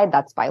outside.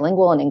 That's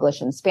bilingual in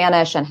English and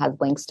Spanish and has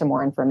links to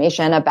more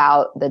information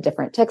about the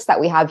different ticks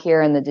that we have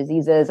here and the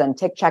diseases and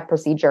tick check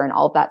procedure and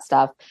all of that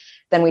stuff.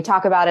 Then we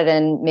talk about it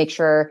and make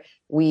sure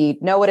we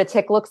know what a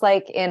tick looks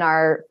like in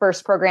our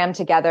first program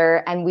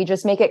together, and we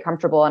just make it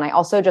comfortable. And I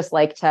also just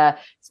like to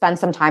spend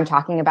some time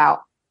talking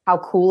about how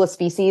cool a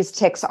species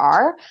ticks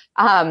are.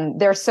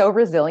 They're so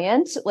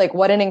resilient. Like,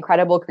 what an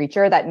incredible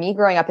creature that me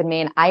growing up in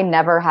Maine, I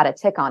never had a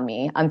tick on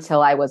me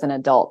until I was an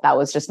adult. That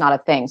was just not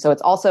a thing. So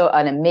it's also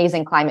an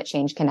amazing climate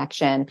change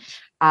connection.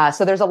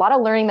 So there's a lot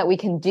of learning that we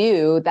can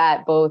do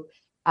that both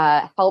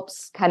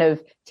helps kind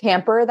of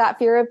tamper that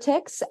fear of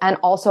ticks and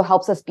also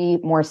helps us be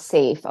more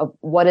safe of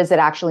what does it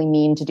actually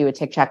mean to do a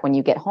tick check when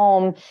you get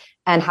home,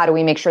 and how do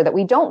we make sure that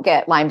we don't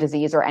get Lyme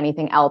disease or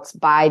anything else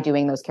by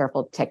doing those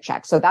careful tick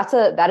checks. So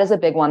that is a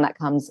big one that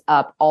comes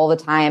up all the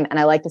time, and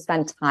I like to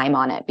spend time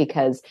on it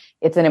because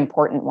it's an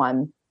important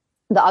one.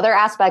 The other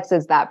aspects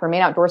is that for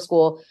Maine Outdoor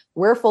School,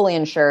 we're fully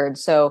insured.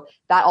 So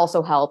that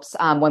also helps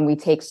when we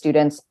take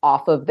students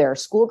off of their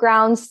school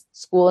grounds.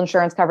 School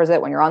insurance covers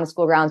it when you're on the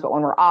school grounds, but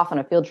when we're off on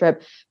a field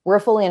trip, we're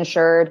fully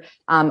insured.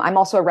 I'm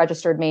also a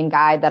registered Maine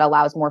guide that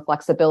allows more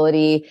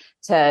flexibility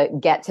to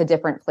get to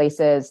different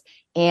places.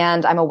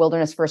 And I'm a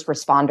wilderness first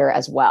responder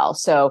as well.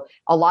 So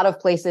a lot of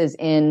places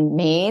in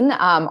Maine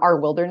are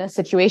wilderness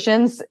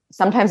situations.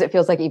 Sometimes it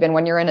feels like even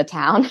when you're in a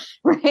town,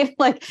 right?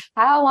 Like,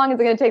 how long is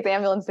it going to take the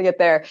ambulance to get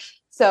there?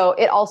 So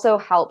it also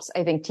helps,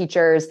 I think,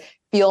 teachers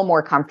feel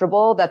more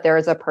comfortable that there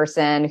is a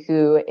person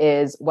who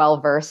is well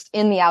versed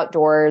in the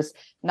outdoors,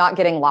 not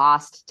getting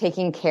lost,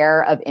 taking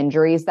care of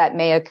injuries that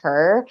may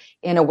occur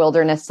in a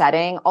wilderness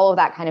setting, all of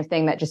that kind of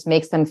thing that just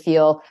makes them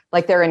feel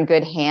like they're in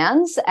good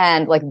hands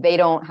and like they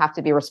don't have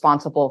to be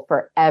responsible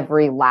for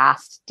every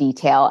last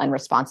detail and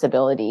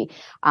responsibility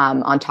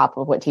on top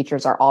of what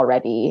teachers are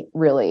already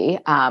really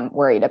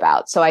worried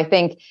about. So I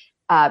think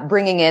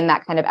bringing in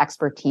that kind of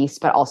expertise,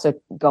 but also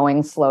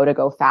going slow to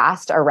go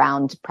fast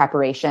around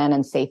preparation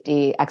and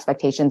safety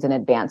expectations in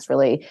advance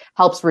really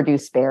helps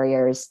reduce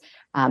barriers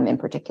in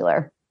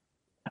particular.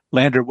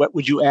 Lander, what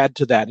would you add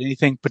to that?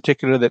 Anything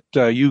particular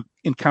that you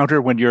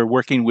encounter when you're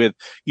working with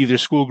either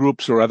school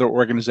groups or other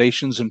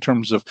organizations in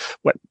terms of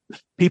what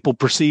people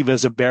perceive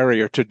as a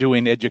barrier to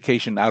doing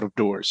education out of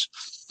doors?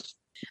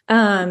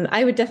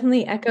 I would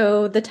definitely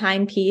echo the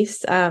time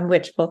piece,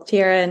 which both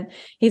Tiara and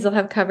Hazel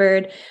have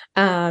covered.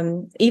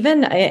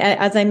 Even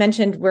as I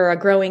mentioned, we're a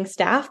growing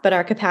staff, but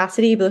our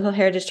capacity, Blue Hill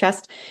Heritage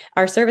Trust,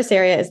 our service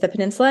area is the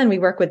peninsula, and we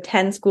work with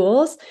 10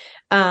 schools.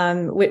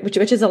 Which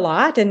is a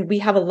lot. And we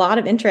have a lot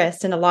of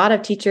interest and a lot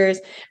of teachers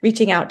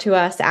reaching out to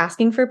us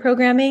asking for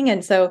programming.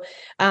 And so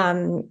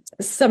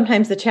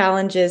sometimes the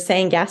challenge is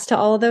saying yes to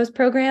all of those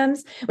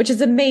programs, which is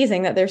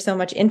amazing that there's so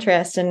much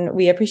interest and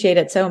we appreciate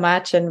it so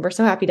much. And we're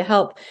so happy to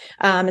help.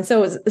 And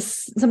so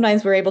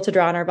sometimes we're able to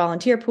draw on our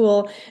volunteer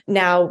pool.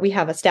 Now we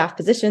have a staff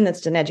position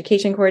that's an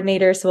education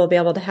coordinator. So we'll be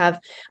able to have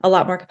a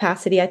lot more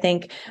capacity, I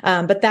think.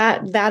 But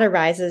that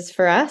arises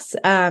for us.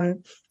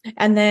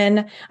 And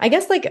then I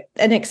guess like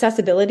an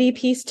accessibility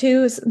piece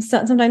too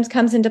sometimes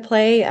comes into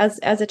play as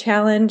a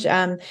challenge.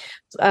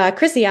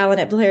 Chrissy Allen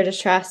at Blue Heritage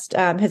Trust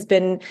has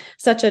been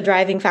such a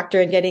driving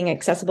factor in getting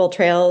accessible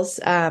trails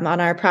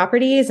on our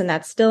properties, and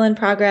that's still in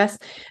progress.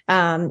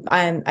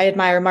 I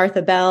admire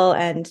Martha Bell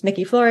and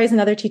Nikki Flores and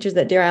other teachers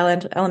at Deer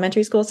Island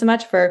Elementary School so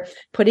much for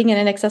putting in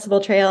an accessible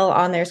trail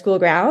on their school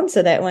grounds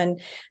so that when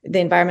the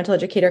environmental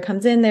educator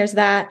comes in, there's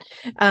that.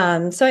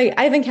 So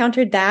I've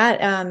encountered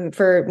that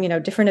for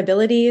different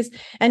abilities,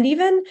 and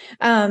even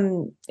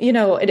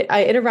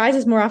it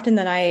arises more often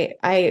than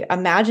I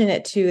imagine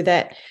it to,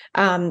 that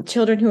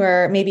children who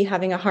are maybe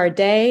having a hard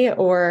day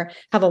or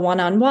have a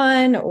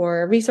one-on-one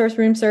or resource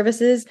room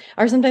services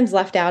are sometimes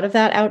left out of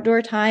that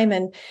outdoor time,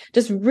 and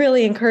just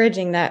really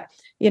encouraging that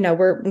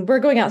we're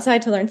going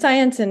outside to learn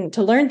science and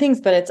to learn things,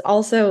 but it's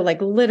also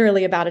like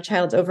literally about a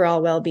child's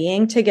overall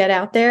well-being to get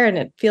out there, and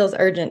it feels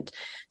urgent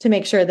to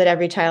make sure that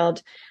every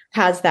child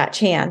has that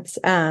chance.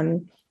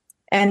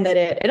 And that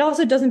it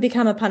also doesn't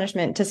become a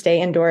punishment to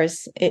stay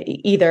indoors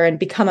either, and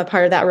become a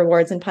part of that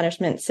rewards and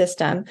punishment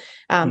system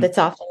that's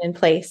often in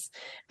place.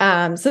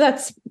 So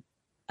that's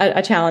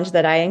a challenge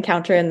that I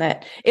encounter, and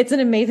that it's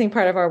an amazing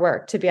part of our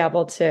work to be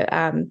able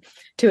to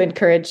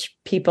encourage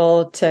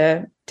people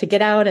to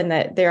get out, and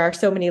that there are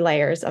so many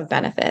layers of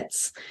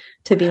benefits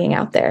to being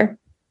out there.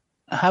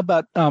 How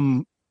about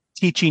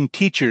teaching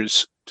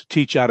teachers to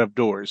teach out of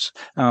doors?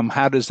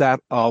 How does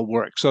that all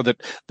work so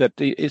that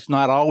it's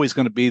not always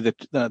going to be that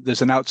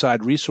there's an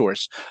outside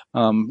resource?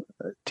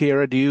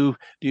 Tiara, do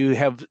you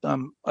have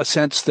a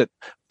sense that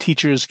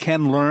teachers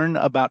can learn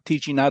about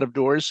teaching out of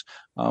doors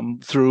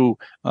through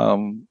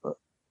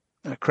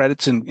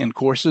credits in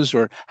courses,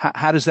 or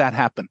how does that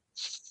happen?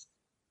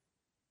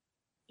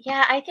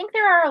 Yeah, I think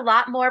there are a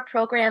lot more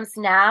programs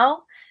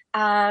now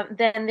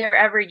than there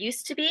ever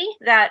used to be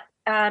that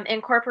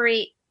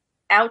incorporate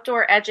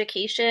outdoor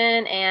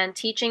education and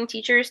teaching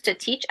teachers to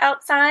teach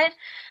outside.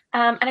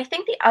 And I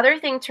think the other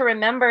thing to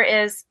remember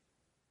is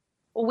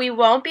we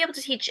won't be able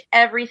to teach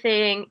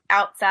everything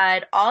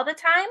outside all the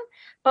time,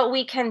 but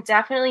we can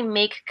definitely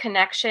make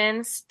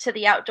connections to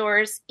the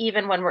outdoors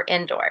even when we're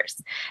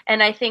indoors.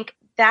 And I think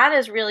that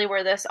is really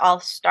where this all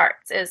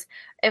starts, is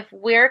if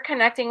we're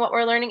connecting what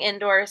we're learning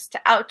indoors to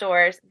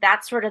outdoors,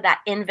 that's sort of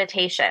that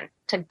invitation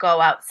to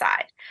go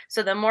outside.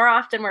 So the more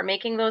often we're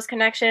making those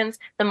connections,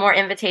 the more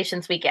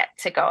invitations we get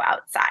to go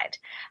outside.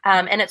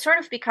 And it sort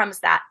of becomes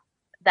that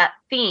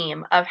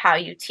theme of how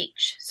you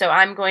teach. So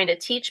I'm going to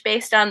teach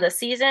based on the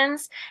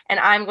seasons, and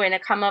I'm going to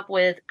come up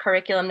with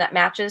curriculum that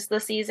matches the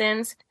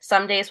seasons.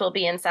 Some days we'll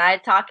be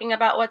inside talking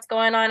about what's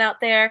going on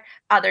out there.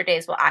 Other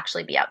days we'll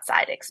actually be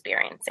outside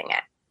experiencing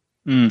it.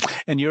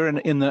 And you're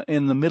in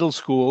the middle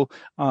school.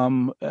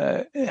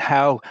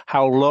 How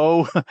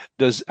low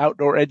does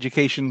outdoor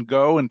education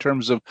go in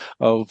terms of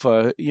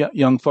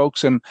young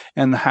folks, and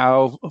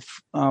how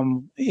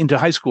into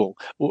high school?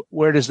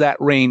 Where does that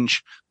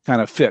range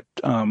kind of fit?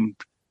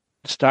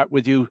 Start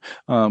with you,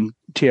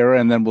 Tiara,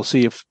 and then we'll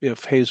see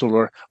if Hazel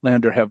or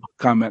Lander have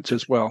comments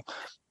as well.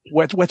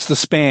 What's the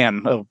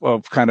span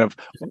of kind of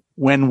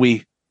when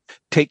we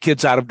take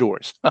kids out of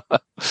doors?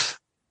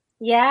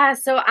 Yeah,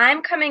 so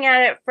I'm coming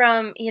at it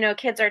from,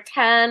 kids are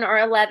 10 or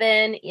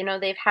 11,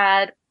 they've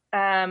had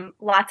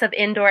lots of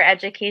indoor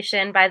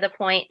education by the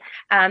point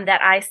that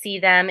I see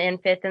them in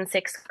 5th and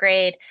 6th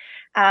grade.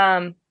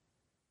 And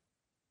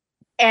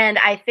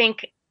I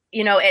think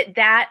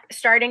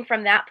starting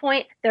from that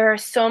point, there are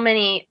so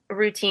many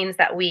routines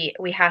that we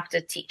have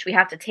to teach. We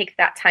have to take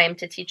that time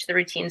to teach the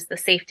routines, the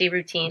safety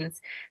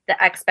routines,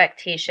 the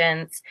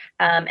expectations,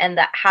 and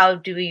that how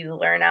do you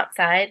learn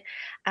outside.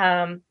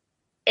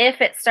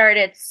 If it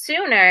started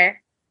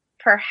sooner,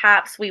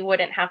 perhaps we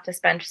wouldn't have to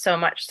spend so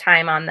much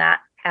time on that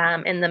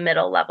in the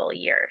middle level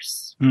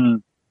years.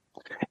 Mm.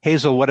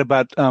 Hazel, what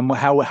about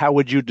how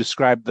would you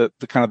describe the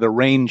kind of the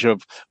range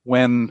of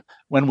when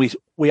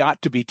we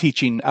ought to be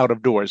teaching out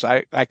of doors?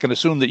 I can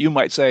assume that you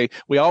might say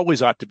we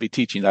always ought to be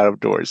teaching out of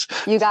doors.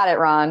 You got it,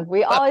 Ron.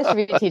 We always should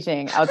be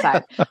teaching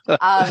outside. But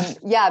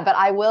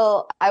I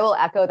will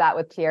echo that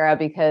with Tiara,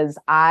 because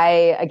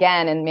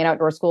again, in Maine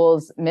Outdoor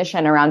School's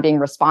mission around being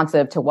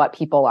responsive to what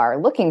people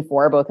are looking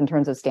for, both in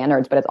terms of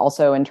standards, but it's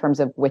also in terms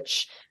of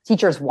which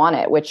teachers want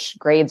it, which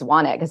grades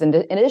want it. Because in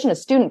addition to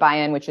student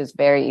buy-in, which is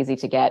very easy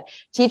to get,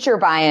 teacher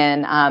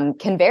buy-in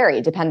can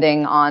vary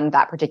depending on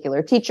that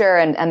particular teacher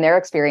and their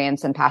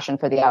experience and passion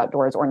for the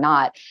outdoors or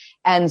not.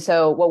 And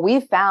so what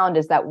we've found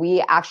is that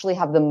we actually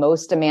have the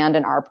most demand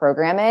in our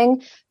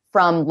programming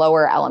from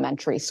lower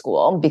elementary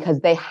school, because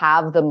they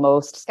have the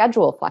most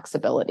schedule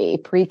flexibility,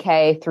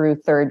 pre-K through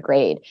third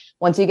grade.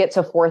 Once you get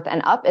to fourth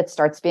and up, it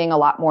starts being a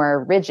lot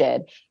more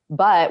rigid.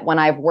 But when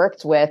I've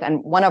worked with,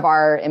 and one of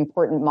our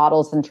important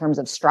models in terms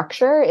of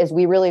structure is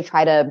we really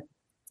try to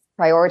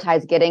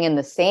prioritize getting in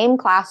the same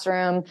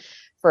classroom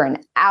for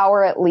an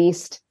hour at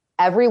least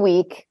every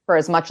week for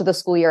as much of the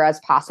school year as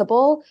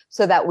possible,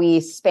 so that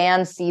we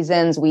span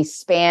seasons, we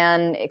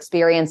span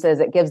experiences.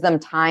 It gives them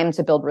time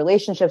to build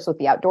relationships with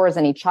the outdoors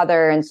and each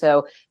other. And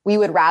so we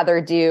would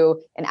rather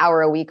do an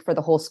hour a week for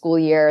the whole school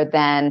year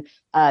than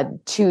a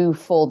 2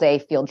 full day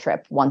field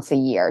trip once a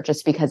year,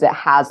 just because it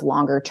has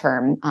longer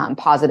term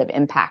positive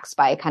impacts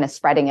by kind of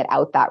spreading it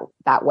out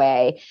that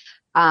way.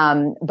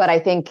 But I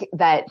think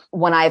that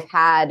when I've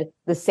had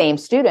the same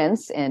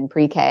students in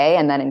pre-K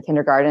and then in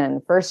kindergarten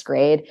and first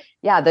grade,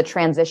 the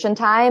transition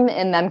time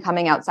in them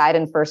coming outside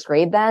in first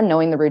grade, then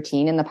knowing the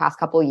routine in the past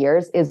couple of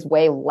years is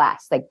way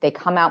less. Like, they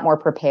come out more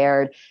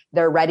prepared.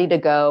 They're ready to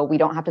go. We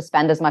don't have to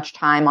spend as much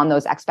time on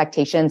those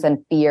expectations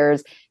and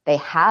fears. They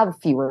have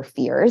fewer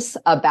fears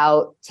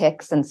about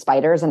ticks and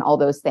spiders and all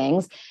those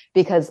things,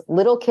 because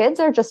little kids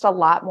are just a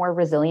lot more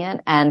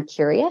resilient and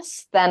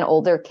curious than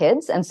older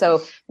kids. And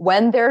so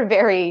when they're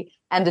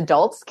and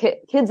adults,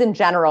 kids in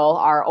general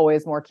are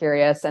always more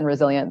curious and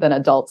resilient than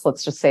adults.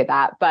 Let's just say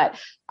that. But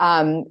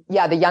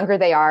the younger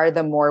they are,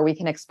 the more we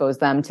can expose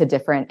them to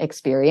different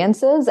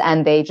experiences,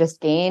 and they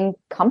just gain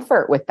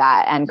comfort with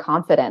that and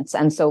confidence.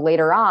 And so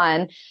later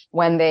on,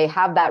 when they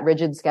have that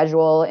rigid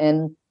schedule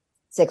in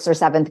 6th or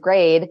 7th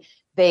grade,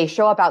 they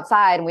show up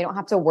outside and we don't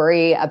have to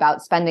worry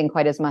about spending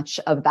quite as much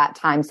of that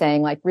time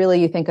saying, like,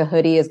 really, you think a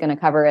hoodie is going to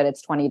cover it?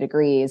 It's 20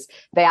 degrees.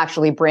 They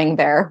actually bring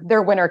their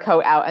winter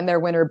coat out and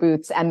their winter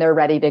boots, and they're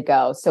ready to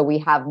go. So we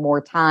have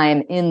more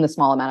time in the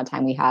small amount of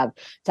time we have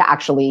to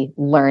actually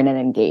learn and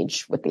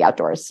engage with the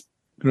outdoors.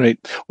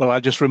 Great. Well,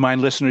 I'll just remind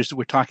listeners that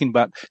we're talking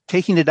about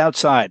taking it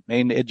outside,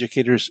 Maine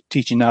educators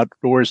teaching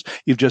outdoors.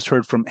 You've just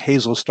heard from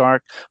Hazel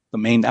Stark, the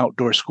Maine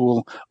Outdoor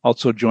School,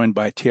 also joined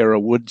by Tiara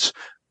Woods,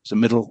 who's a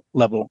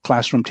middle-level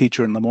classroom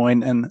teacher in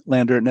Lemoyne, and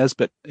Lander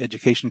Nesbitt,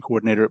 education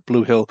coordinator at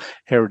Blue Hill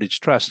Heritage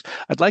Trust.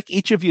 I'd like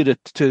each of you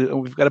to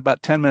we've got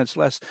about 10 minutes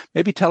less,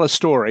 maybe tell a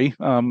story,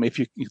 if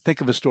you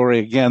think of a story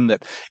again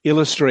that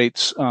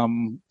illustrates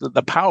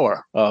the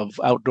power of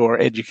outdoor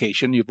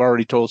education. You've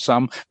already told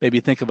some, maybe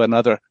think of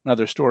another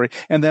story,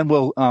 and then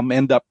we'll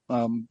end up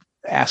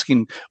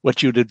asking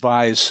what you'd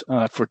advise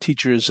for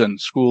teachers and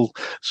school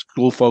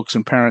folks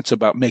and parents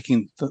about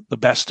making the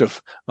best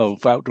of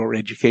outdoor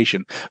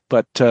education.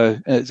 But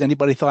has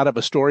anybody thought of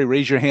a story?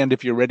 Raise your hand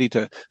if you're ready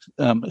to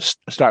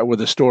start with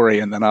a story,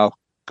 and then I'll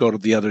go to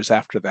the others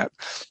after that.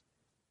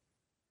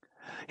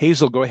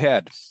 Hazel, go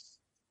ahead.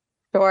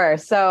 Sure.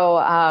 So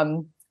I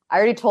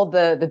already told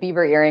the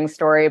beaver earring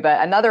story, but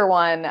another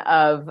one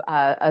of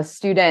a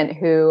student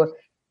who,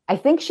 I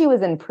think she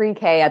was in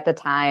pre-K at the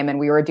time, and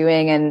we were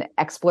doing an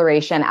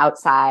exploration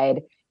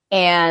outside.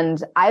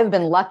 And I've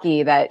been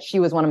lucky that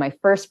she was one of my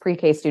first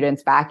pre-K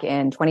students back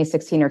in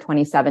 2016 or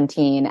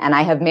 2017. And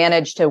I have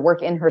managed to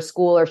work in her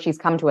school, or she's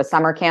come to a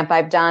summer camp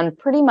I've done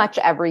pretty much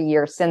every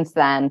year since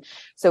then.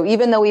 So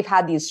even though we've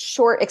had these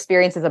short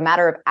experiences, a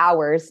matter of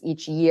hours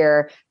each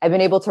year, I've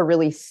been able to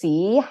really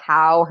see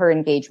how her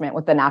engagement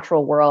with the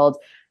natural world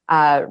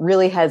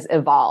really has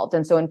evolved.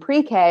 And so in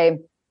pre-K,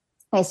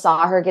 I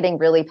saw her getting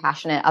really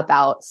passionate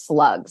about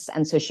slugs.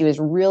 And so she was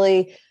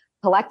really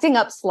collecting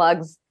up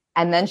slugs,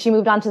 and then she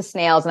moved on to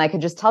snails, and I could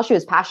just tell she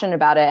was passionate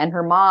about it. And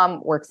her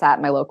mom works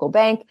at my local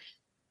bank.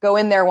 Go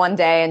in there one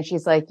day and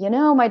she's like,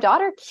 my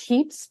daughter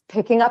keeps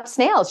picking up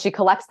snails. She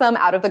collects them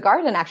out of the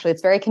garden. Actually,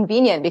 it's very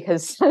convenient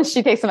because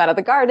she takes them out of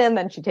the garden,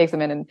 then she takes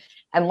them in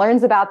and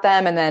learns about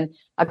them. And then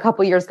a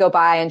couple years go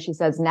by and she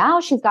says,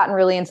 now she's gotten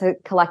really into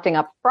collecting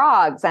up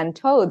frogs and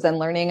toads and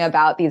learning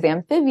about these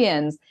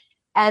amphibians.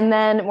 And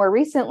then more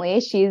recently,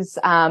 she's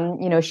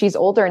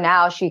older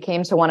now. She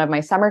came to one of my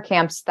summer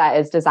camps that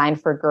is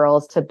designed for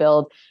girls to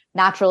build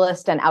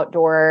naturalist and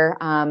outdoor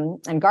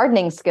and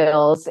gardening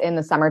skills in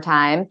the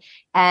summertime.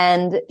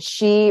 And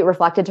she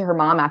reflected to her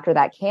mom after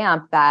that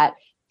camp that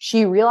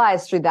she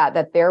realized through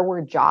that there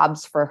were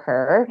jobs for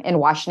her in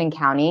Washington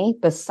County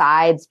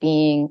besides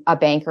being a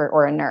banker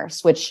or a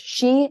nurse, which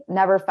she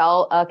never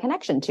felt a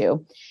connection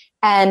to.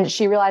 And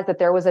she realized that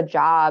there was a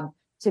job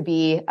to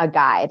be a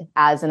guide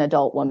as an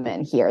adult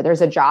woman here.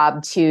 There's a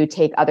job to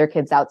take other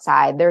kids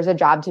outside. There's a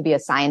job to be a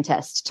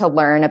scientist, to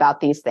learn about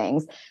these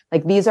things.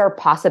 Like, these are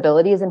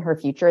possibilities in her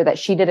future that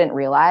she didn't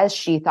realize.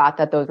 She thought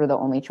that those were the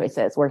only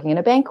choices, working in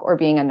a bank or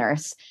being a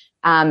nurse.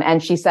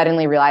 And she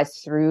suddenly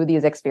realized through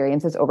these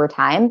experiences over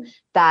time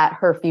that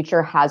her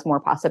future has more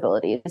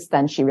possibilities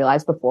than she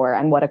realized before.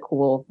 And what a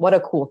cool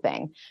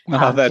thing.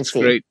 Oh, that's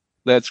great.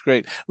 That's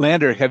great.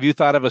 Lander, have you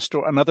thought of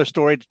another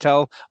story to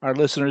tell our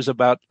listeners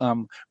about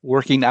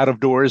working out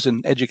of doors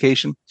in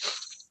education?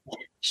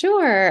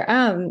 Sure.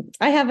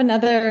 I have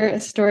another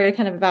story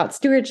kind of about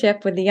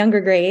stewardship with the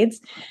younger grades.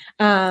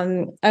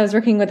 I was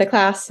working with a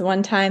class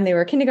one time. They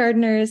were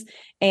kindergartners,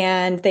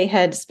 and they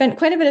had spent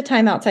quite a bit of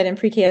time outside in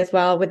pre-K as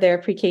well with their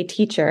pre-K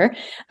teacher,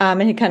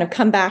 and had kind of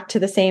come back to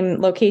the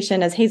same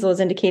location. As Hazel was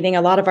indicating,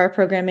 a lot of our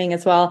programming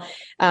as well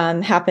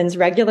happens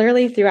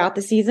regularly throughout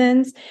the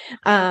seasons.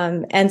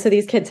 And so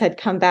these kids had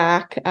come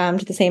back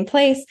to the same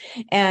place,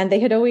 and they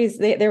had always,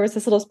 there was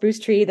this little spruce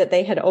tree that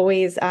they had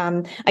always,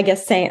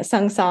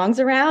 sung songs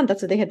around.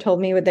 That's what they had told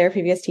me with their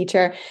previous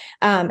teacher.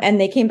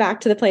 And they came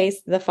back to the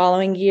place the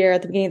following year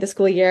at the beginning of the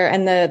school year,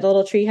 and the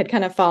little tree had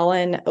kind of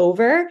fallen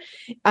over.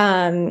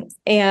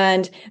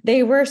 And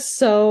they were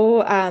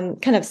so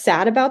kind of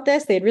sad about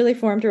this. They had really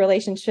formed a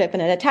relationship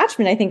and an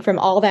attachment, I think, from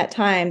all that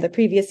time, the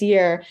previous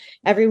year,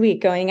 every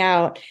week going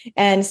out.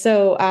 And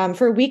so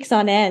for weeks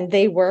on end,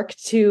 they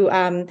worked to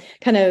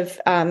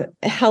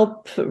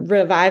help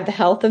revive the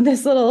health of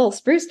this little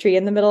spruce tree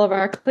in the middle of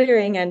our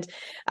clearing. And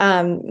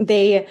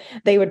they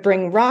would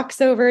bring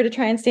rocks over to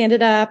try and stand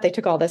it up. They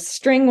took all this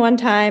string one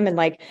time and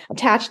like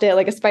attached it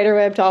like a spider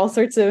web to all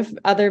sorts of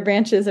other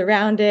branches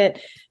around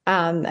it.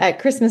 At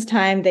Christmas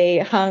time, they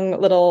hung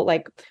little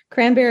like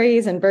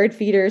cranberries and bird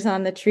feeders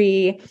on the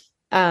tree.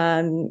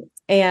 And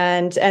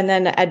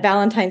then at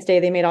Valentine's Day,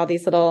 they made all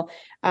these little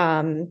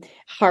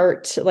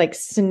heart like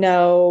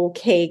snow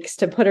cakes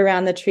to put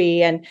around the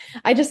tree. And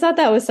I just thought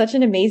that was such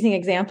an amazing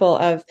example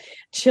of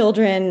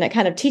children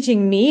kind of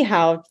teaching me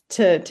how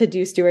to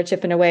do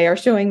stewardship in a way, or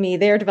showing me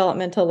their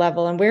developmental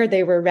level and where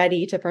they were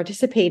ready to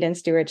participate in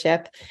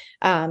stewardship.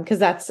 Because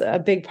that's a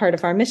big part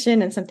of our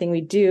mission and something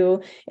we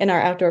do in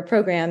our outdoor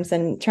programs,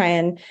 and try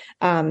and,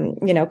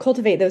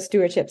 cultivate those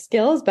stewardship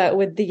skills. But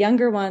with the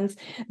younger ones,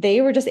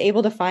 they were just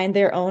able to find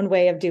their own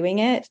way of doing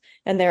it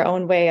and their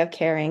own way of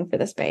caring for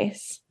the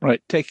space.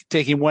 Right.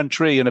 Taking one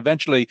tree, and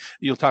eventually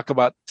you'll talk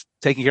about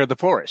taking care of the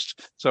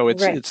forest. So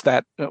it's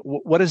that,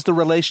 what is the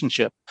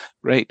relationship?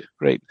 Great.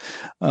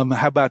 How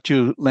about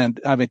you,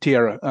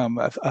 Tiara,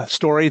 a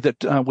story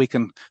that we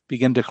can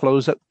begin to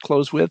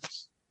close with?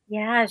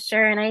 Yeah,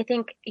 sure. And I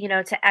think,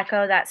 to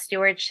echo that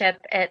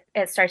stewardship,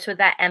 it starts with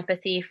that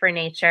empathy for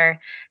nature.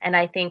 And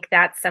I think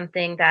that's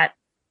something that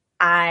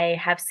I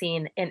have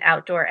seen in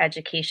outdoor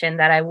education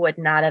that I would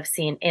not have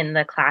seen in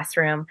the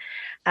classroom.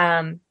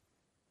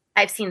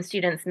 I've seen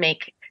students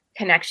make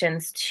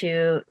connections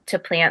to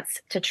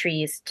plants, to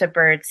trees, to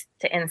birds,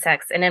 to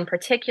insects. And in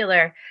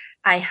particular,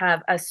 I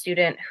have a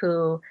student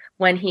who,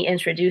 when he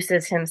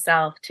introduces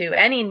himself to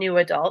any new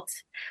adult,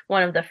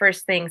 one of the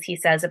first things he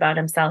says about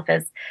himself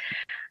is,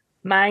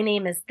 "My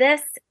name is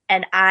this,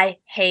 and I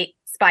hate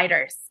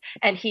spiders."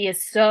 And he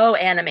is so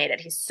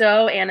animated. He's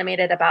so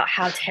animated about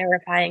how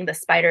terrifying the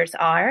spiders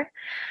are.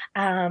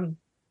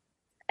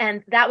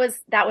 And that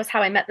was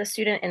how I met the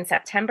student in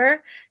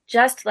September.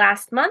 Just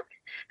last month,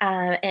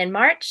 in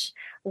March,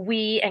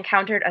 we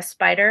encountered a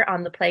spider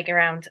on the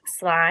playground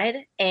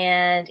slide,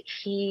 and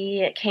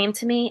he came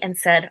to me and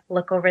said,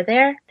 "Look over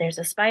there, there's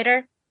a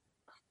spider.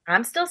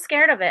 I'm still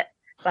scared of it,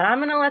 but I'm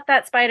going to let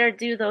that spider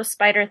do those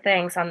spider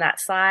things on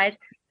that slide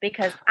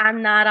because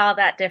I'm not all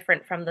that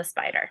different from the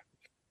spider."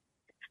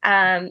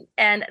 And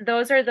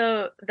those are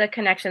the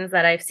connections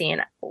that I've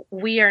seen.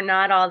 We are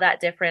not all that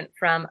different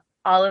from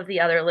all of the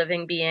other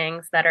living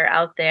beings that are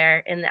out there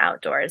in the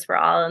outdoors. We're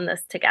all in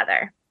this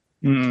together.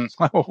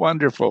 Oh,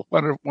 wonderful.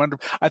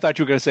 I thought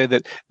you were going to say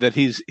that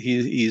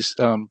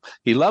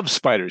he loves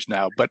spiders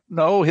now, but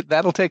no,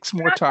 that'll take some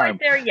more Not time.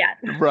 quite there yet.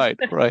 Right.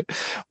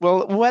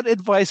 Well, what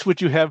advice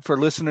would you have for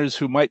listeners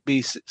who might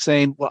be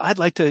saying, "Well, I'd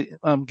like to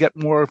get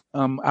more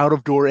out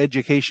of door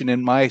education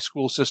in my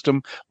school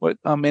system"? What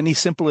any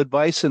simple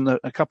advice in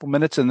a couple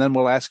minutes, and then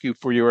we'll ask you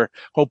for your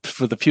hopes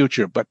for the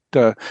future. But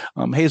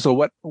Hazel,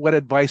 what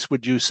advice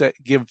would you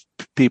give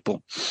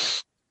people?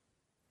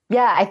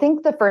 Yeah, I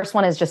think the first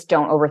one is just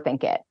don't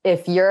overthink it.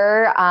 If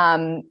you're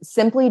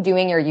simply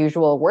doing your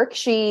usual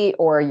worksheet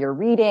or you're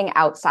reading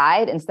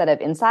outside instead of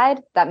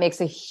inside, that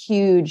makes a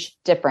huge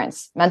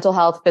difference. Mental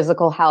health,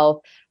 physical health,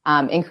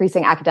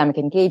 increasing academic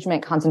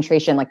engagement,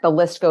 concentration, like the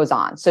list goes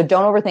on. So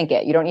don't overthink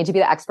it. You don't need to be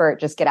the expert.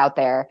 Just get out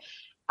there.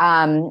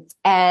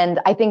 And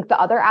I think the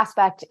other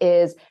aspect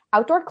is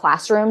outdoor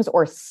classrooms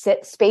or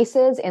sit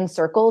spaces in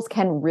circles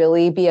can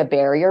really be a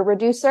barrier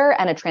reducer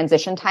and a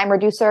transition time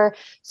reducer.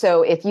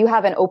 So if you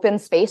have an open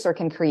space or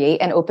can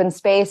create an open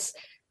space,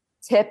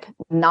 tip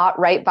not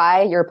right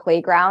by your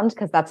playground,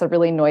 because that's a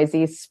really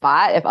noisy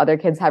spot if other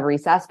kids have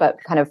recess,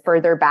 but kind of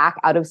further back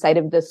out of sight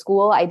of the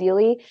school,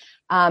 ideally.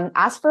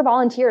 Ask for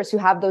volunteers who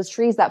have those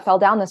trees that fell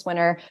down this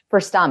winter for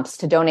stumps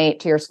to donate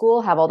to your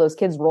school. Have all those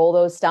kids roll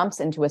those stumps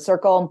into a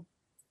circle.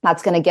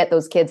 That's going to get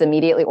those kids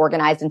immediately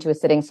organized into a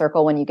sitting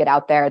circle when you get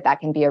out there. That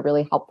can be a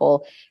really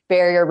helpful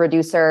barrier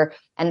reducer.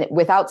 And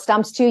without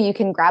stumps too, you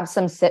can grab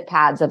some sit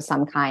pads of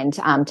some kind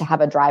to have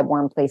a dry,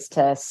 warm place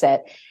to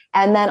sit.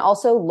 And then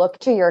also look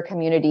to your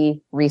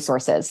community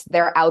resources.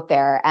 They're out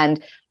there.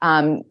 And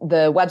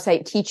the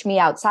website Teach Me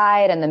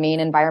Outside and the Maine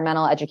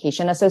Environmental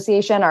Education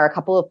Association are a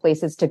couple of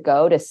places to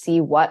go to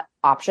see what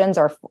options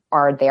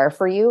are there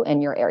for you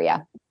in your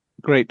area.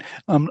 Great.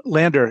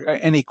 Lander,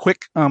 any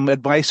quick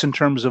advice in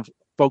terms of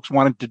folks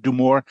wanting to do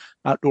more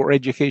outdoor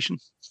education?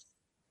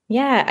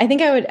 Yeah, I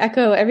think I would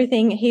echo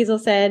everything Hazel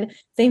said.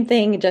 Same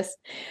thing, just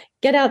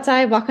get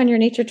outside, walk on your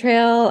nature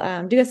trail,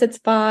 do a sit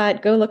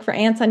spot, go look for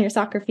ants on your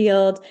soccer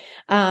field.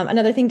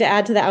 Another thing to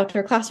add to the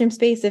outdoor classroom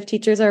space, if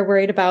teachers are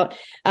worried about,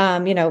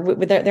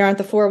 there aren't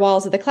the four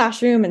walls of the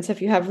classroom. And so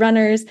if you have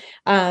runners,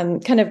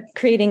 kind of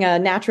creating a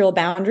natural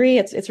boundary,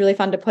 it's really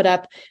fun to put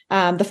up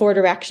the four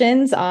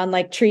directions on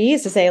like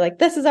trees to say like,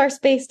 this is our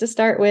space to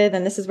start with,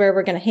 and this is where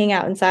we're going to hang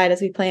out inside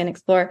as we play and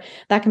explore.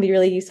 That can be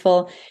really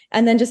useful.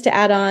 And then just to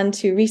add on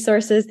to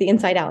resources, the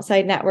Inside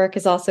Outside Network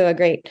is also a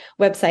great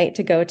website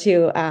to go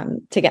to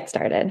get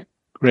started.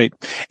 Great.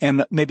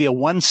 And maybe a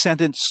one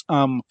sentence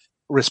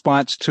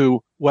response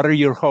to what are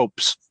your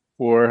hopes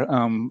for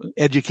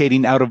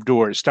educating out of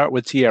doors? Start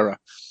with Tiara.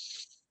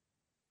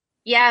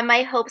 Yeah,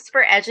 my hopes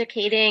for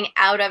educating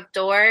out of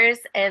doors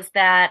is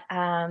that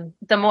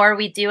the more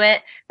we do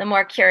it, the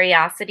more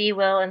curiosity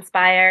will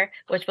inspire,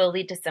 which will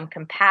lead to some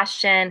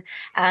compassion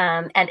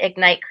and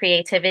ignite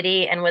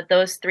creativity. And with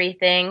those three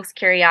things,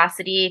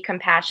 curiosity,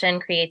 compassion,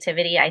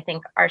 creativity, I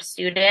think our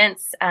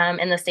students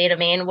in the state of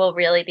Maine will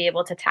really be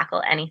able to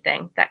tackle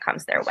anything that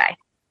comes their way.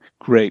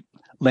 Great.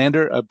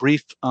 Lander, a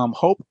brief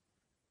hope?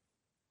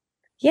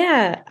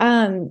 Yeah,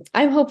 I'm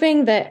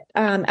hoping that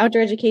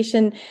outdoor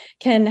education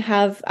can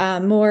have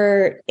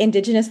more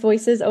Indigenous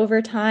voices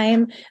over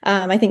time.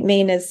 I think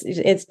Maine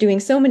is doing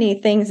so many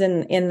things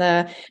in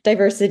the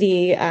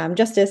diversity,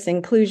 justice,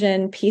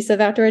 inclusion piece of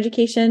outdoor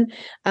education.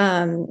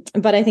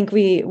 But I think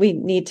we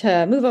need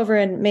to move over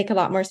and make a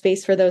lot more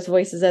space for those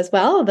voices as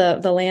well.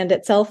 The land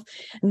itself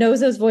knows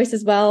those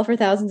voices well for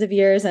thousands of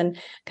years and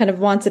kind of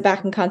wants it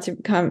back in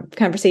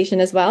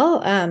conversation as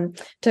well,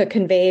 to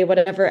convey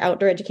whatever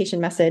outdoor education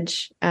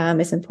message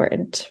is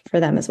important for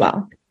them as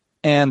well.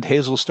 And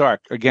Hazel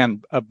Stark,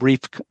 again, a brief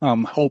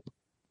hope.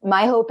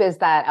 My hope is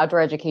that outdoor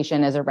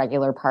education is a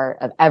regular part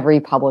of every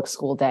public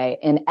school day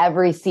in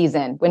every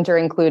season, winter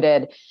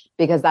included,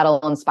 because that'll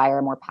inspire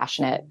a more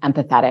passionate,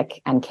 empathetic,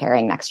 and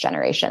caring next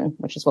generation,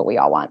 which is what we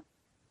all want.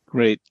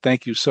 Great.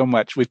 Thank you so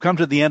much. We've come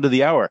to the end of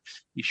the hour.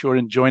 Be sure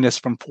and join us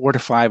from 4 to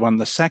 5 on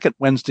the second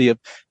Wednesday of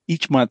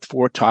each month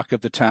for Talk of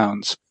the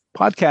Towns.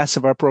 Podcasts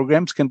of our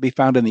programs can be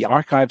found in the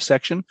archive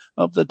section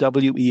of the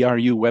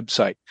WERU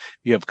website. If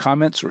you have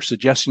comments or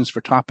suggestions for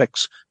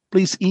topics,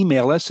 please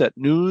email us at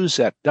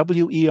news@weru.org.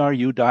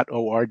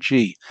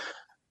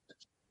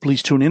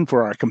 Please tune in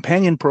for our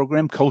companion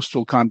program,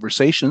 Coastal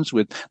Conversations,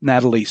 with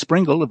Natalie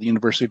Springle of the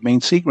University of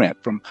Maine Sea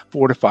Grant from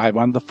 4 to 5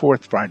 on the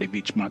fourth Friday of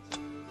each month.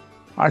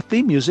 Our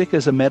theme music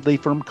is a medley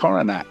from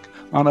Coronach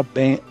on a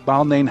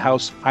Balmain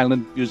House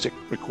Highland music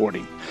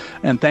recording.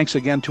 And thanks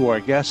again to our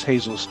guests,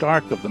 Hazel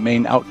Stark of the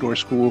Maine Outdoor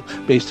School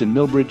based in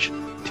Millbridge,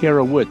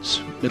 Tiara Woods,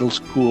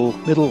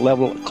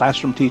 middle-level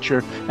classroom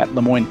teacher at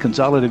Lemoyne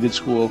Consolidated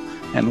School,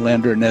 and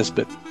Lander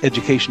Nesbitt,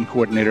 education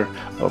coordinator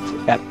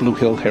at Blue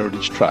Hill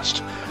Heritage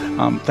Trust.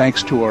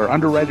 Thanks to our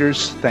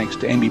underwriters, thanks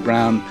to Amy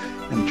Brown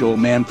and Joel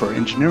Mann for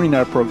engineering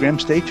our program.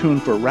 Stay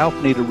tuned for Ralph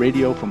Nader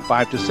Radio from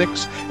 5 to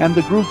 6 and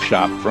The Groove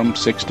Shop from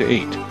 6 to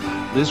 8.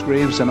 Liz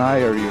Graves and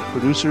I are your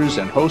producers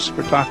and hosts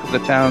for Talk of the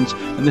Towns,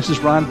 and this is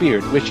Ron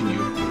Beard wishing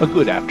you a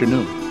good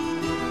afternoon.